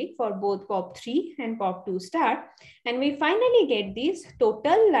separately for both POP3 and POP2 star. And we finally get this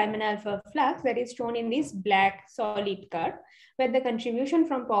total Lyman alpha flux that is shown in this black solid curve, where the contribution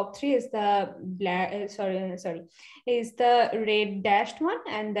from POP3 is the black, is the red dashed one,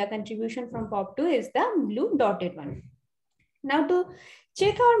 and the contribution from POP2 is the blue dotted one. Now, to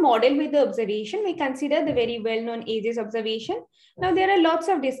check our model with the observation, we consider the very well-known AGES observation. Now, there are lots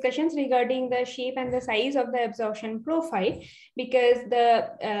of discussions regarding the shape and the size of the absorption profile, because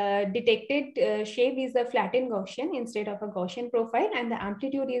the detected shape is the flattened Gaussian instead of a Gaussian profile, and the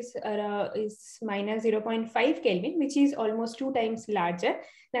amplitude is minus 0.5 Kelvin, which is almost 2 times larger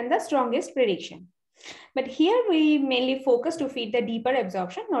than the strongest prediction. But here we mainly focus to feed the deeper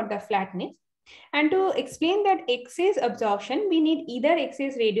absorption, not the flatness. And to explain that excess absorption, we need either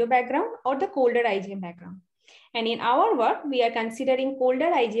excess radio background or the colder IgM background. And in our work, we are considering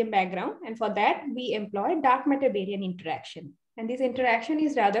colder IgM background. And for that, we employ dark matter baryon interaction. And this interaction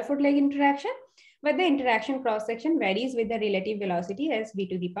is Rutherford-like interaction, but the interaction cross-section varies with the relative velocity as v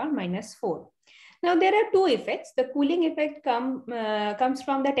to the power -4. Now, there are two effects. The cooling effect comes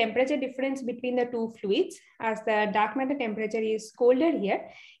from the temperature difference between the two fluids. As the dark matter temperature is colder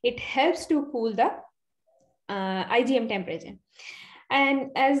here, it helps to cool the IgM temperature. And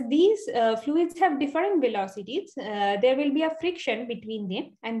as these fluids have different velocities, there will be a friction between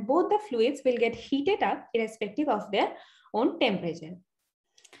them, and both the fluids will get heated up irrespective of their own temperature.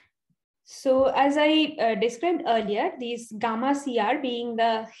 So as I described earlier, these gamma CR being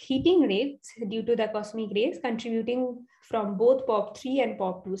the heating rates due to the cosmic rays contributing from both POP3 and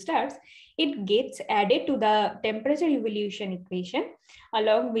POP2 stars, it gets added to the temperature evolution equation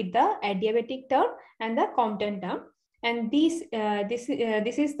along with the adiabatic term and the Compton term. And this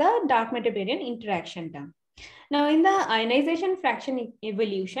is the dark matter baryon interaction term. Now, in the ionization fraction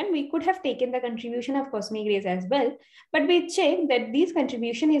evolution, we could have taken the contribution of cosmic rays as well, but we checked that this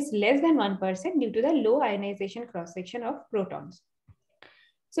contribution is less than 1% due to the low ionization cross-section of protons.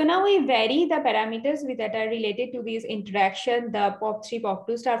 So now we vary the parameters that are related to this interaction, the POP3,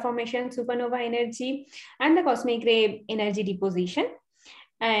 POP2 star formation, supernova energy, and the cosmic ray energy deposition,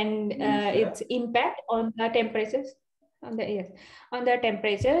 and its impact on the temperatures. On the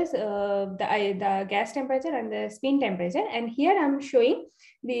temperatures, the gas temperature and the spin temperature. And here I'm showing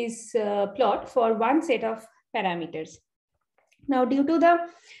this plot for one set of parameters. Now, due to the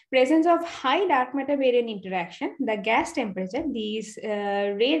presence of high dark matter baryon interaction, the gas temperature, this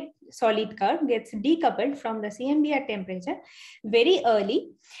red solid curve gets decoupled from the CMB at temperature very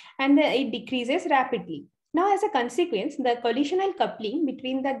early, and it decreases rapidly. Now, as a consequence, the collisional coupling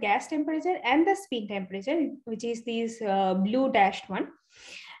between the gas temperature and the spin temperature, which is this blue dashed one,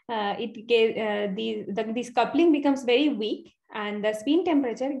 this coupling becomes very weak, and the spin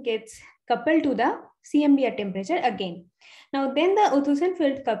temperature gets coupled to the CMB at temperature again. Now, then the Othusen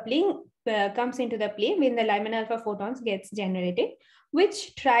field coupling comes into the play when the Lyman alpha photons gets generated,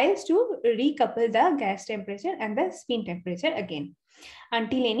 which tries to recouple the gas temperature and the spin temperature again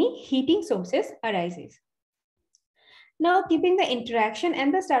until any heating sources arises. Now, keeping the interaction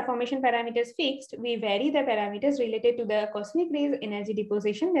and the star formation parameters fixed, we vary the parameters related to the cosmic rays energy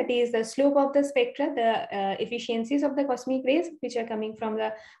deposition, that is the slope of the spectra, the efficiencies of the cosmic rays, which are coming from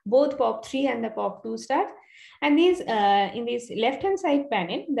the both POP3 and the POP2 stars. And these in this left-hand side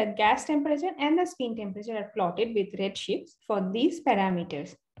panel, the gas temperature and the spin temperature are plotted with red shifts for these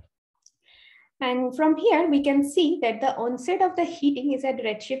parameters. And from here, we can see that the onset of the heating is at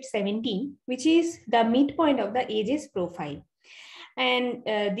redshift 17, which is the midpoint of the ages profile. And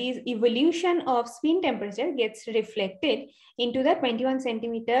this evolution of spin temperature gets reflected into the 21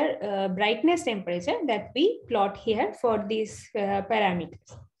 centimeter brightness temperature that we plot here for these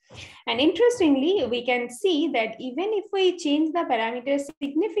parameters. And interestingly, we can see that even if we change the parameters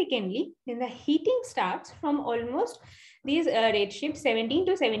significantly, then the heating starts from almost these redshift 17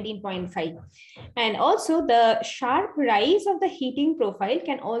 to 17.5. And also the sharp rise of the heating profile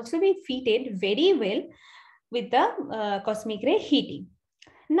can also be fitted very well with the cosmic ray heating.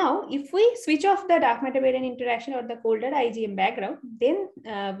 Now, if we switch off the dark matter baryon interaction or the colder IgM background, then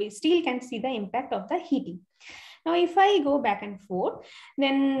we still can see the impact of the heating. Now, if I go back and forth,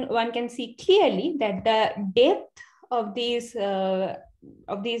 then one can see clearly that the depth of these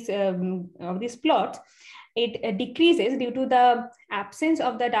plots, it decreases due to the absence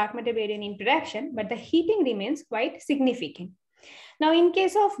of the dark matter baryon interaction, but the heating remains quite significant. Now, in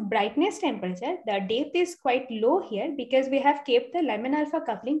case of brightness temperature, the depth is quite low here because we have kept the Lyman alpha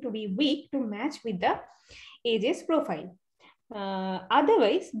coupling to be weak to match with the ages profile.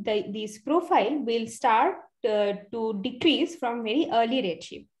 Otherwise, this profile will start to decrease from very early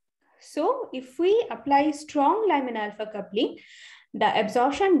redshift. So if we apply strong Lyman alpha coupling, the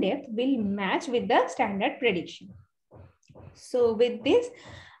absorption depth will match with the standard prediction. So with this,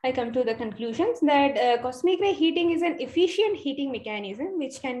 I come to the conclusions that cosmic ray heating is an efficient heating mechanism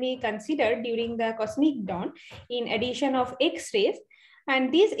which can be considered during the cosmic dawn in addition of X-rays,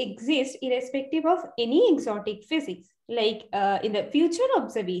 and these exist irrespective of any exotic physics. Like in the future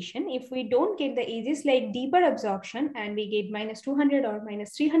observation, if we don't get the ages like deeper absorption and we get -200 or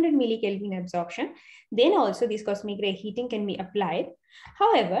 -300 millikelvin absorption, then also this cosmic ray heating can be applied.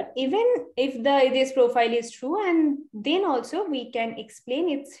 However, even if this profile is true, and then also we can explain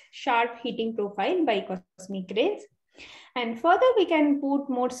its sharp heating profile by cosmic rays. And further, we can put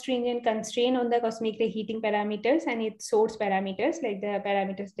more stringent constraint on the cosmic ray heating parameters and its source parameters, like the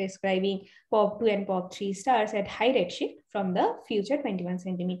parameters describing POP2 and POP3 stars at high redshift from the future 21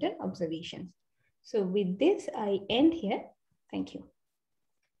 centimeter observations. So with this, I end here. Thank you.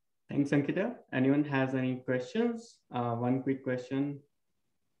 Thanks, Ankita. Anyone has any questions? One quick question.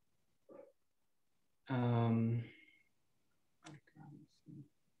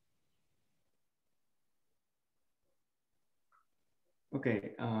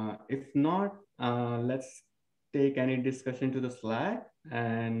 Okay, if not, let's take any discussion to the Slack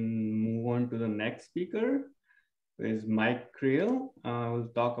and move on to the next speaker, who is Mike Kriele. We'll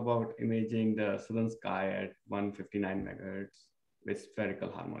talk about imaging the southern sky at 159 megahertz with spherical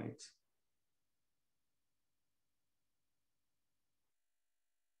harmonics.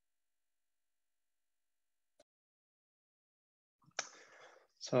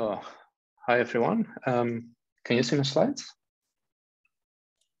 So, hi everyone. Can you see my slides?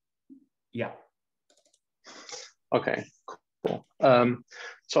 Yeah. Okay, cool.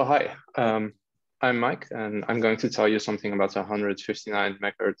 So hi, I'm Mike, and I'm going to tell you something about the 159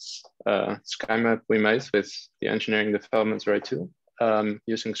 megahertz sky map we made with the engineering development VIII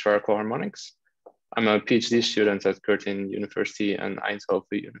using spherical harmonics. I'm a PhD student at Curtin University and Eindhoven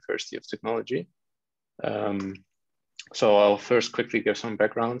University of Technology. So I'll first quickly give some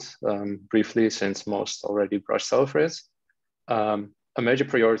background briefly, since most already brushed over it. A major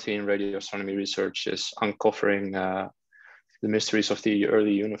priority in radio astronomy research is uncovering the mysteries of the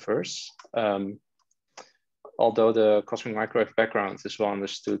early universe. Although the cosmic microwave background is well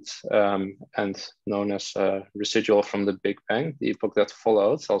understood and known as residual from the Big Bang, the epoch that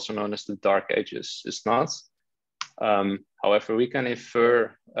followed, also known as the Dark Ages, is not. However, we can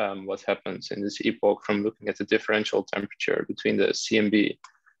infer what happens in this epoch from looking at the differential temperature between the CMB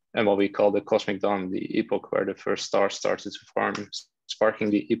and what we call the cosmic dawn, the epoch where the first stars started to form, sparking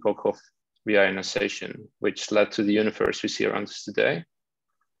the epoch of Reionisation, which led to the universe we see around us today.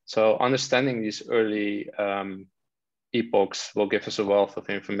 So understanding these early epochs will give us a wealth of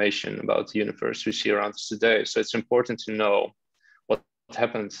information about the universe we see around us today. So it's important to know what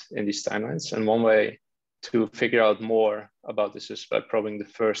happened in these timelines. And one way to figure out more about this is by probing the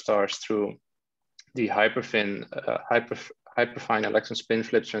first stars through the hyperfine electron spin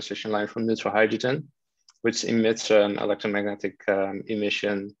flip transition line from neutral hydrogen, which emits an electromagnetic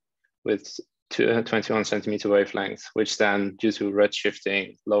emission with 21 centimeter wavelength, which then, due to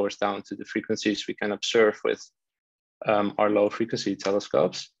redshifting, lowers down to the frequencies we can observe with our low frequency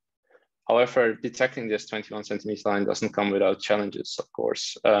telescopes. However, detecting this 21 centimeter line doesn't come without challenges, of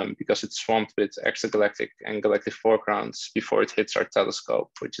course, because it's swamped with extragalactic and galactic foregrounds before it hits our telescope,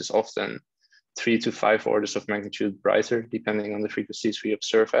 which is often 3 to 5 orders of magnitude brighter, depending on the frequencies we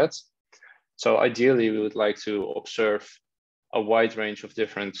observe at. So ideally, we would like to observe a wide range of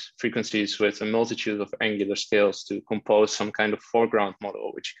different frequencies with a multitude of angular scales to compose some kind of foreground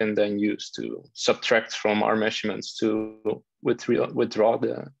model, which you can then use to subtract from our measurements to withdraw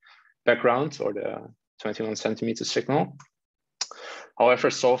the background or the 21 centimeter signal.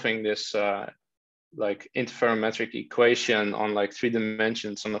 However, solving this like interferometric equation on like 3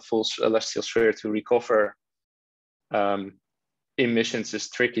 dimensions on a full celestial sphere to recover emissions is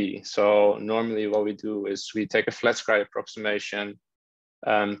tricky. So normally what we do is we take a flat sky approximation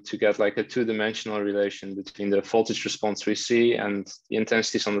to get like a 2-dimensional relation between the voltage response we see and the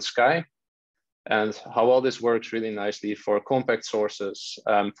intensities on the sky. And how all this works really nicely for compact sources.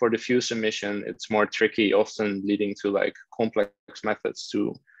 For diffuse emission, it's more tricky, often leading to like complex methods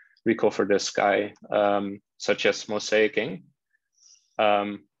to recover the sky, such as mosaicing.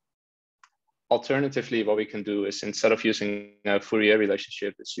 Alternatively, what we can do is, instead of using a Fourier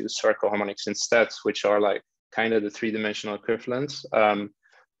relationship, is use SphericalHarmonics instead, which are like kind of the 3-dimensional equivalent. So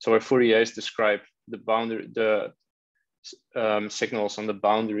where Fouriers describe the boundary, the signals on the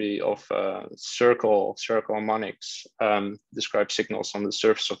boundary of SphericalHarmonics describe signals on the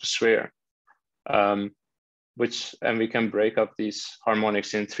surface of the sphere, and we can break up these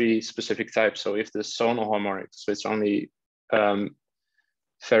harmonics in 3 specific types. So if the zonal harmonics, which only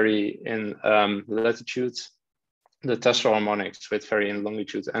vary in latitude, the testral harmonics, which vary in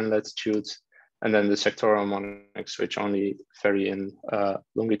longitude and latitude, and then the sectoral harmonics, which only vary in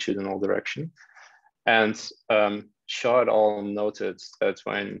longitude in all direction. And Shaw et al. Noted that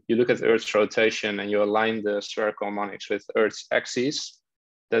when you look at Earth's rotation and you align the spherical harmonics with Earth's axis,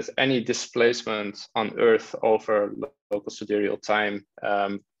 that any displacement on Earth over local sidereal time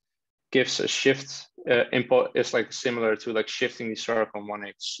gives a shift. It's like similar to like shifting the spherical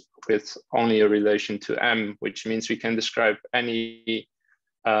harmonics with only a relation to m, which means we can describe any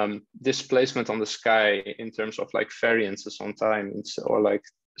displacement on the sky in terms of like variances on time, or like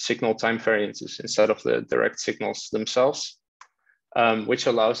signal time variances instead of the direct signals themselves, which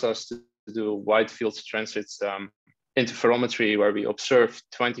allows us to do wide field transit interferometry, where we observe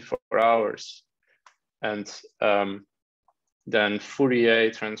 24 hours and then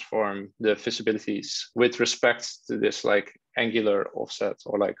Fourier transform the visibilities with respect to this like angular offset,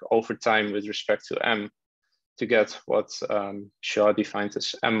 or like over time with respect to M, to get what Shaw defined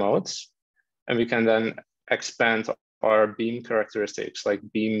as M modes. And we can then expand our beam characteristics, like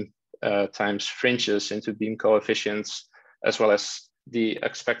beam times fringes, into beam coefficients, as well as the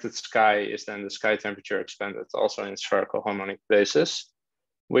expected sky is then the sky temperature expanded also in spherical harmonic basis,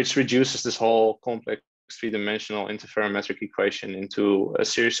 which reduces this whole complex three-dimensional interferometric equation into a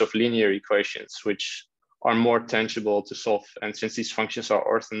series of linear equations, which are more tangible to solve. And since these functions are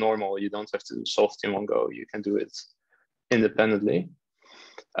orthonormal, you don't have to solve it in one go. You can do it independently.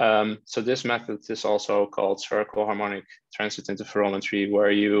 So this method is also called spherical harmonic transit interferometry,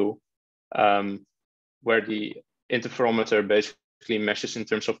 where you where the interferometer basically measures in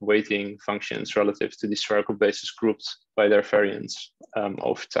terms of weighting functions relative to the spherical basis grouped by their variance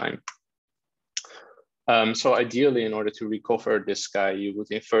over time. So ideally, in order to recover this sky, you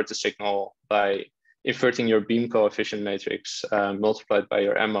would invert the signal by inverting your beam coefficient matrix multiplied by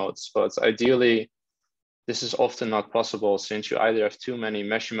your M modes. But ideally, this is often not possible, since you either have too many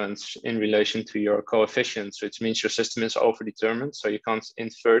measurements in relation to your coefficients, which means your system is overdetermined, so you can't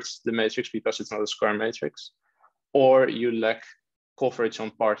invert the matrix because it's not a square matrix, or you lack coverage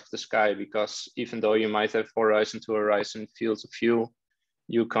on part of the sky, because even though you might have horizon to horizon fields of view,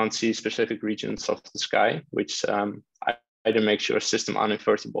 you can't see specific regions of the sky, which either makes your system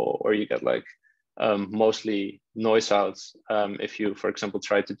uninvertible, or you get like mostly noise out if you, for example,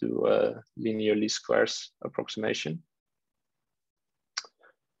 try to do a linear least squares approximation.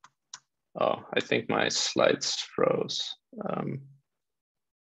 Oh, I think my slides froze.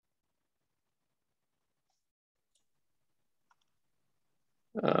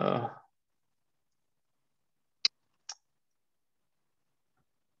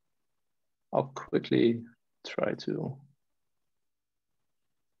 I'll quickly try to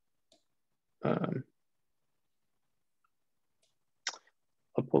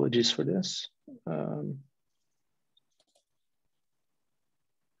apologies for this.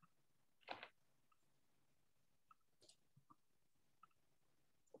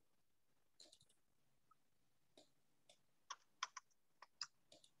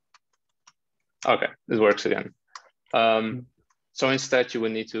 Okay, it works again. So instead, you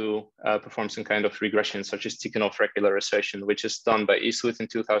would need to perform some kind of regression, such as Tikhonov regularization, which is done by Eastwood in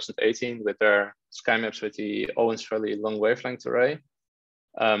 2018 with their sky maps with the Owens-Fairley long wavelength array,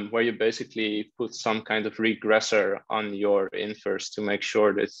 where you basically put some kind of regressor on your inverse to make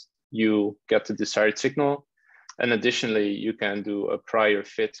sure that you get the desired signal. And additionally, you can do a prior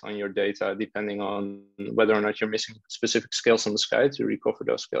fit on your data, depending on whether or not you're missing specific scales on the sky, to recover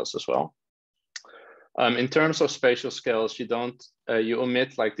those scales as well. In terms of spatial scales, you don't, you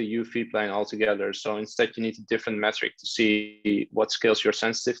omit like the UV plane altogether. So instead you need a different metric to see what scales you're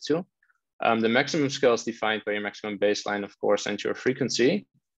sensitive to. The maximum scale is defined by your maximum baseline, of course, and your frequency.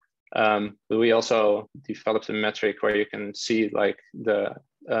 But we also developed a metric where you can see like the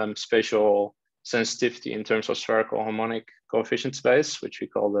spatial sensitivity in terms of spherical harmonic coefficient space, which we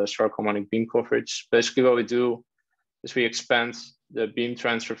call the spherical harmonic beam coverage. Basically what we do is we expand the beam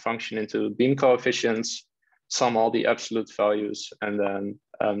transfer function into beam coefficients, sum all the absolute values, and then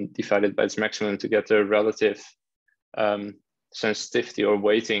divide it by its maximum to get the relative sensitivity or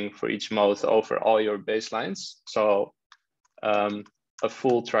weighting for each mode over all your baselines. So a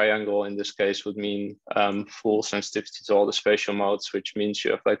full triangle in this case would mean full sensitivity to all the spatial modes, which means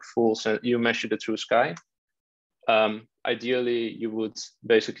you have like you measure the true sky. Ideally, you would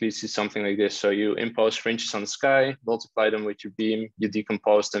basically see something like this. So you impose fringes on the sky, multiply them with your beam, you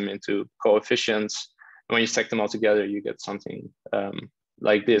decompose them into coefficients. And when you stack them all together, you get something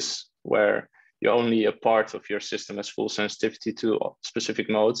like this, where you only a part of your system has full sensitivity to specific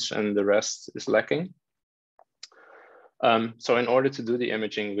modes and the rest is lacking. So in order to do the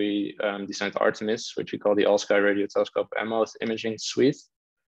imaging, we designed Artemis, which we call the All-Sky Radio Telescope M-mode imaging suite,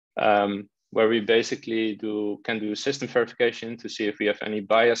 where we basically can do system verification to see if we have any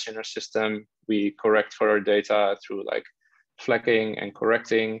bias in our system. We correct for our data through like flagging and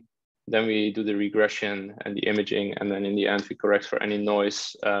correcting. Then we do the regression and the imaging. And then in the end, we correct for any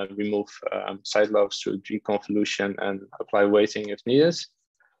noise, remove side lobes through deconvolution, and apply weighting if needed.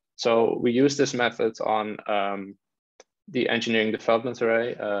 So we use this method on the engineering development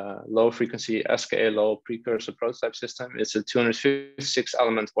array, low frequency SKA low precursor prototype system. It's a 256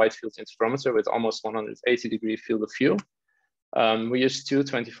 element wide field interferometer with almost 180-degree field of view. We use two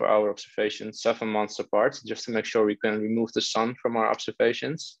 24-hour observations 7 months apart, just to make sure we can remove the sun from our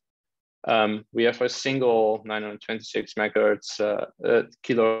observations. We have a single 926 megahertz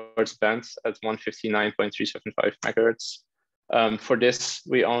kilohertz band at 159.375 megahertz. For this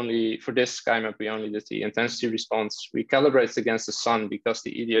SkyMap, we only did the intensity response. We calibrated against the sun because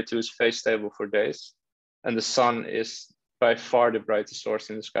the EDO2 is phase stable for days, and the sun is by far the brightest source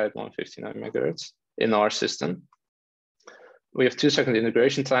in the sky at 159 megahertz in our system. We have 2-second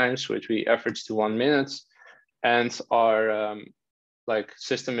integration times, which we average to 1 minute, and our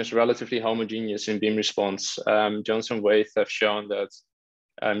system is relatively homogeneous in beam response. Jones and Waite have shown that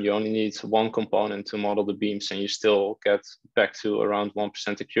you only need one component to model the beams, and you still get back to around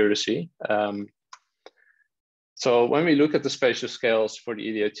 1% accuracy. So when we look at the spatial scales for the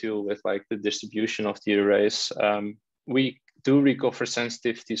EDO2 with like the distribution of the arrays, we do recover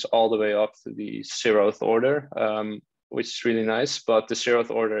sensitivities all the way up to the 0th order, which is really nice, but the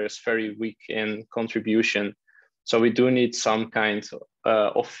 0th order is very weak in contribution. So we do need some kind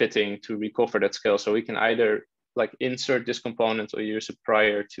of fitting to recover that scale. So we can either like insert this component or use a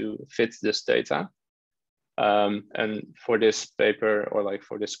prior to fit this data. And for this paper or like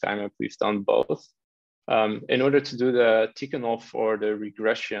for this SkyMap, we've done both. In order to do the Tikhonov or the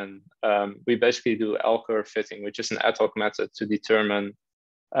regression, we basically do L-curve fitting, which is an ad hoc method to determine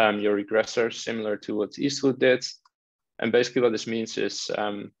your regressor, similar to what Eastwood did. And basically what this means is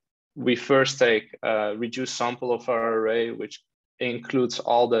we first take a reduced sample of our array, which includes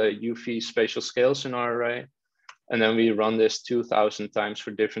all the UV spatial scales in our array. And then we run this 2000 times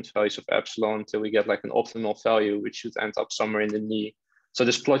for different values of epsilon until we get like an optimal value, which should end up somewhere in the knee. So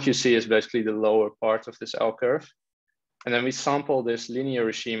this plot you see is basically the lower part of this L-curve. And then we sample this linear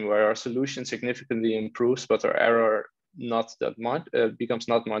regime where our solution significantly improves, but our error not that much, becomes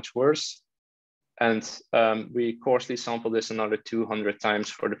not much worse. And we coarsely sample this another 200 times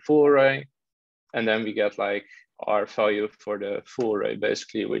for the full array. And then we get like our value for the full array,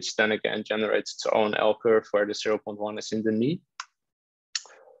 basically, which then again generates its own L-curve where the 0.1 is in the knee.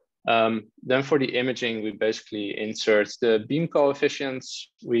 Then for the imaging, we basically insert the beam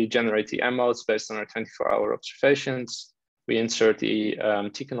coefficients. We generate the M modes based on our 24-hour observations. We insert the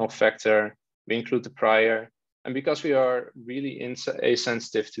Tikhonov factor. We include the prior. And because we are really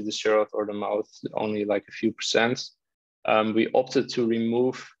asensitive to the 0th order mode, only like a few percent, we opted to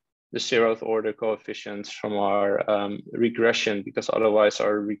remove the 0th order coefficients from our regression, because otherwise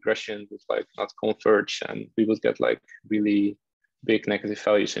our regression would like not converge and we would get like really big negative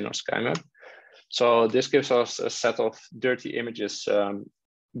values in our SkyMap. So this gives us a set of dirty images,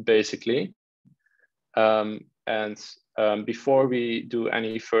 basically. Before we do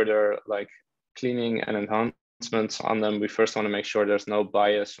any further like cleaning and enhancements on them, we first want to make sure there's no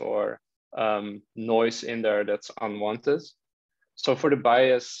bias or noise in there that's unwanted. So for the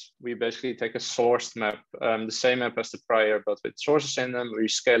bias, we basically take a sourced map, the same map as the prior, but with sources in them. We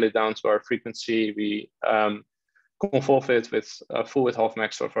scale it down to our frequency. We convolve it with a full width half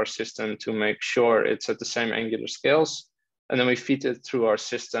max of our system to make sure it's at the same angular scales. And then we feed it through our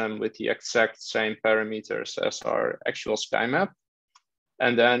system with the exact same parameters as our actual SkyMap.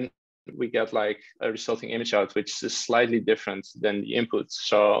 And then we get like a resulting image out, which is slightly different than the input.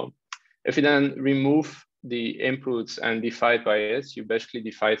 So if you then remove the inputs and divide by it, you basically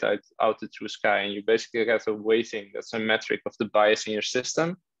divide out the true sky, and you basically get a weighting that's a metric of the bias in your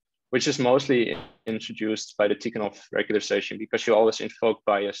system, which is mostly introduced by the Tikhonov regularization, because you always invoke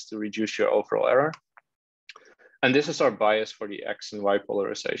bias to reduce your overall error. And this is our bias for the X and Y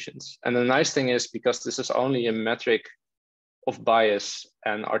polarizations. And the nice thing is, because this is only a metric of bias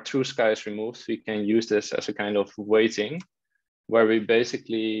and our true sky is removed, we can use this as a kind of weighting, where we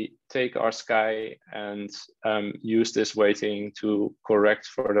basically take our sky and use this weighting to correct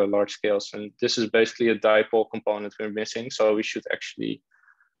for the large scales. And this is basically a dipole component we're missing. So we should actually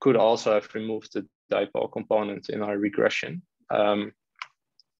could also have removed the dipole component in our regression.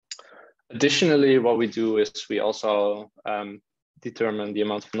 Additionally, what we do is we also determine the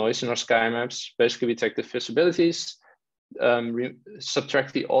amount of noise in our sky maps. Basically, we take the visibilities,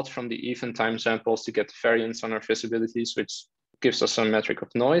 subtract the odd from the even time samples to get the variance on our visibilities, which gives us some metric of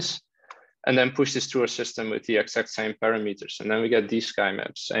noise, and then push this through our system with the exact same parameters. And then we get these sky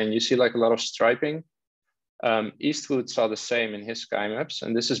maps. And you see like a lot of striping. Eastwood saw the same in his sky maps.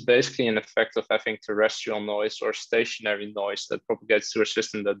 And this is basically an effect of having terrestrial noise or stationary noise that propagates through a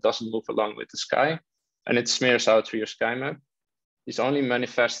system that doesn't move along with the sky. And it smears out through your sky map. these only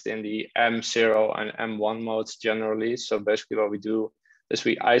manifest in the M0 and M1 modes generally. So basically what we do is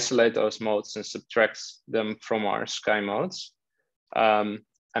we isolate those modes and subtract them from our sky modes. And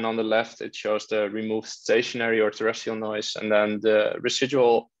on the left, it shows the removed stationary or terrestrial noise. And then the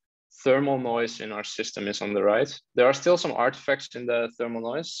residual thermal noise in our system is on the right. There are still some artifacts in the thermal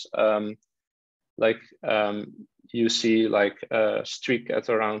noise. You see like a streak at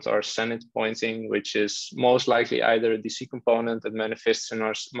around our zenith pointing, which is most likely either a DC component that manifests in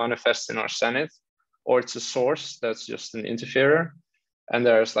our zenith, or it's a source that's just an interferer. And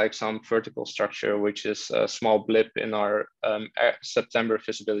there's like some vertical structure, which is a small blip in our September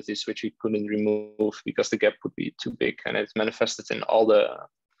visibilities, which we couldn't remove because the gap would be too big, and it manifested in all the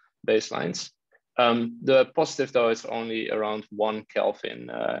baselines. The positive though is only around 1 Kelvin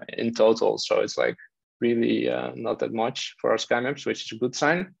in total. So it's like really not that much for our sky maps, which is a good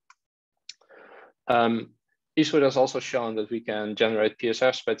sign. Eastwood has also shown that we can generate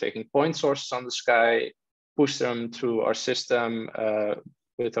PSFs by taking point sources on the sky, push them through our system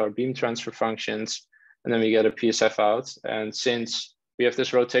with our beam transfer functions, and then we get a PSF out. And since we have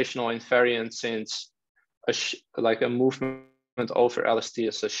this rotational invariant, since like a movement over LST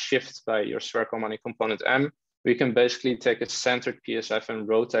is a shift by your spherical harmonic component M, we can basically take a centered PSF and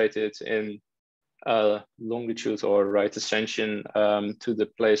rotate it in longitude or right ascension to the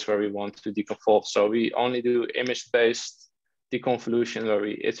place where we want to deconvolve. So we only do image-based deconvolution where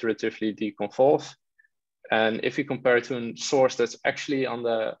we iteratively deconvolve. And if we compare it to a source that's actually on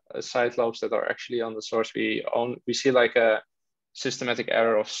the side lobes that are actually on the source, we see like a systematic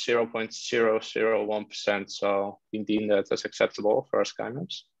error of 0.001%. So we deem that as acceptable for our sky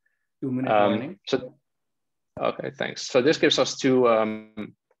maps. 2-minute warning. Okay, thanks. So this gives us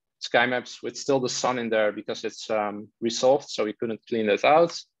 2 sky maps with still the sun in there because it's resolved, so we couldn't clean it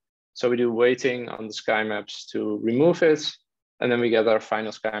out. So we do weighting on the sky maps to remove it, and then we get our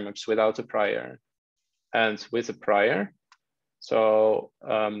final sky maps without a prior and with a prior. So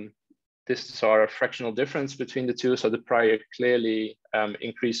this is our fractional difference between the two. So the prior clearly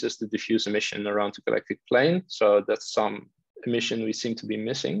increases the diffuse emission around the galactic plane. So that's some emission we seem to be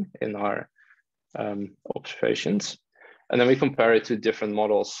missing in our observations. And then we compare it to different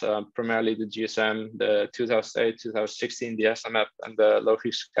models, primarily the GSM, the 2008, 2016 DSMAP, and the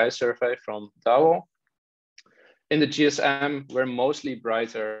low-frequency sky survey from Dowell. In the GSM, we're mostly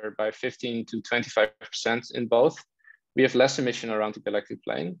brighter by 15 to 25% in both. We have less emission around the galactic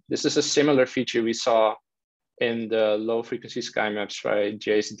plane. This is a similar feature we saw in the low-frequency sky maps by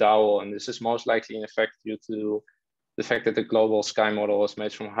Jace Dowell, and this is most likely in effect due to the fact that the global sky model was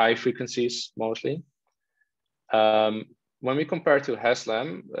made from high frequencies mostly. When we compare to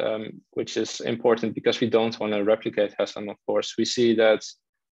Haslam, which is important because we don't want to replicate Haslam, of course, we see that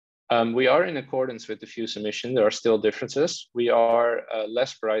we are in accordance with diffuse emission. There are still differences. We are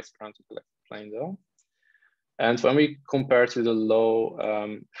less bright around the galactic plane though. And when we compare to the low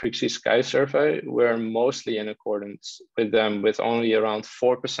frequency sky survey, we're mostly in accordance with them with only around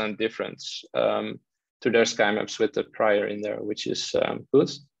 4% difference to their sky maps with the prior in there, which is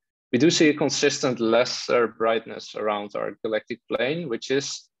good. We do see a consistent lesser brightness around our galactic plane, which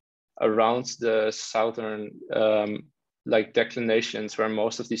is around the southern like declinations where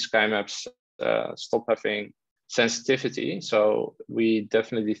most of these sky maps stop having sensitivity. So we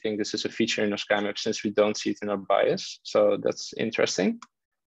definitely think this is a feature in our sky map since we don't see it in our bias. So that's interesting.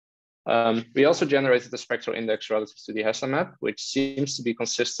 We also generated a spectral index relative to the Haslam map, which seems to be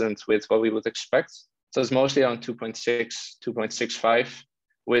consistent with what we would expect. So it's mostly on 2.6, 2.65,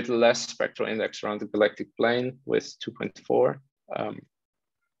 with less spectral index around the galactic plane with 2.4.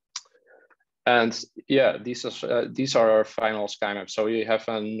 And yeah, these are our final sky maps. So we have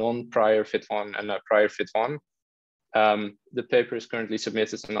a non-prior fit1 and a prior fit1. The paper is currently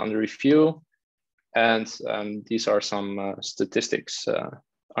submitted and under review. And these are some statistics on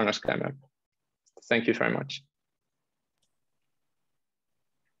our sky map. Thank you very much.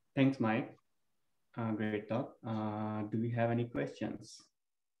 Thanks, Mike. Great talk. Do we have any questions?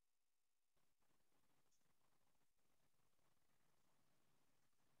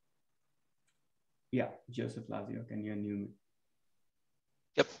 Yeah, Joseph Lazio, can you unmute me?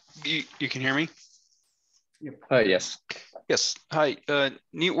 Yep, you can hear me? Yep. Yes. Yes, hi,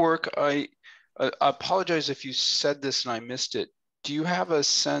 neat work. I apologize if you said this and I missed it. Do you have a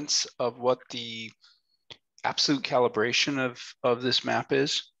sense of what the absolute calibration of this map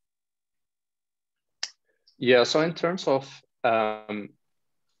is? Yeah, so in terms of absolute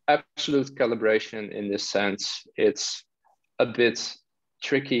calibration in this sense, it's a bit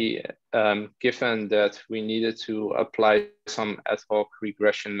tricky given that we needed to apply some ad hoc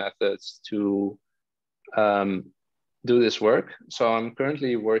regression methods to do this work. So I'm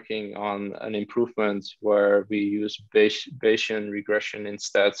currently working on an improvement where we use Bayesian regression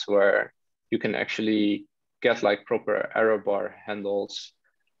instead, where you can actually get like proper error bar handles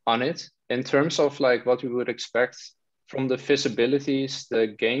on it. In terms of like what we would expect from the visibilities, the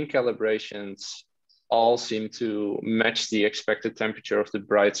gain calibrations all seem to match the expected temperature of the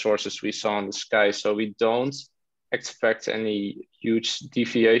bright sources we saw in the sky. So we don't expect any huge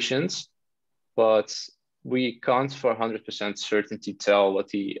deviations, but we can't for 100% certainty tell what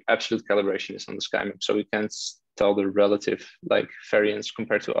the absolute calibration is on the sky map. So we can't tell the relative like variance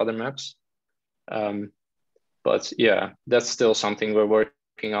compared to other maps. But yeah, that's still something we're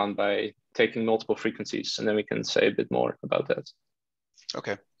working on by taking multiple frequencies, and then we can say a bit more about that.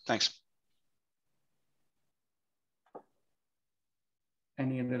 Okay, thanks.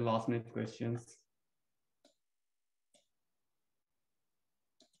 Any other last minute questions?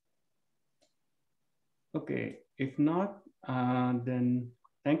 Okay, if not, then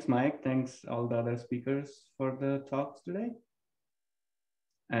thanks, Mike. Thanks all the other speakers for the talks today.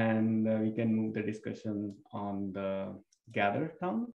 And we can move the discussion on the gather town.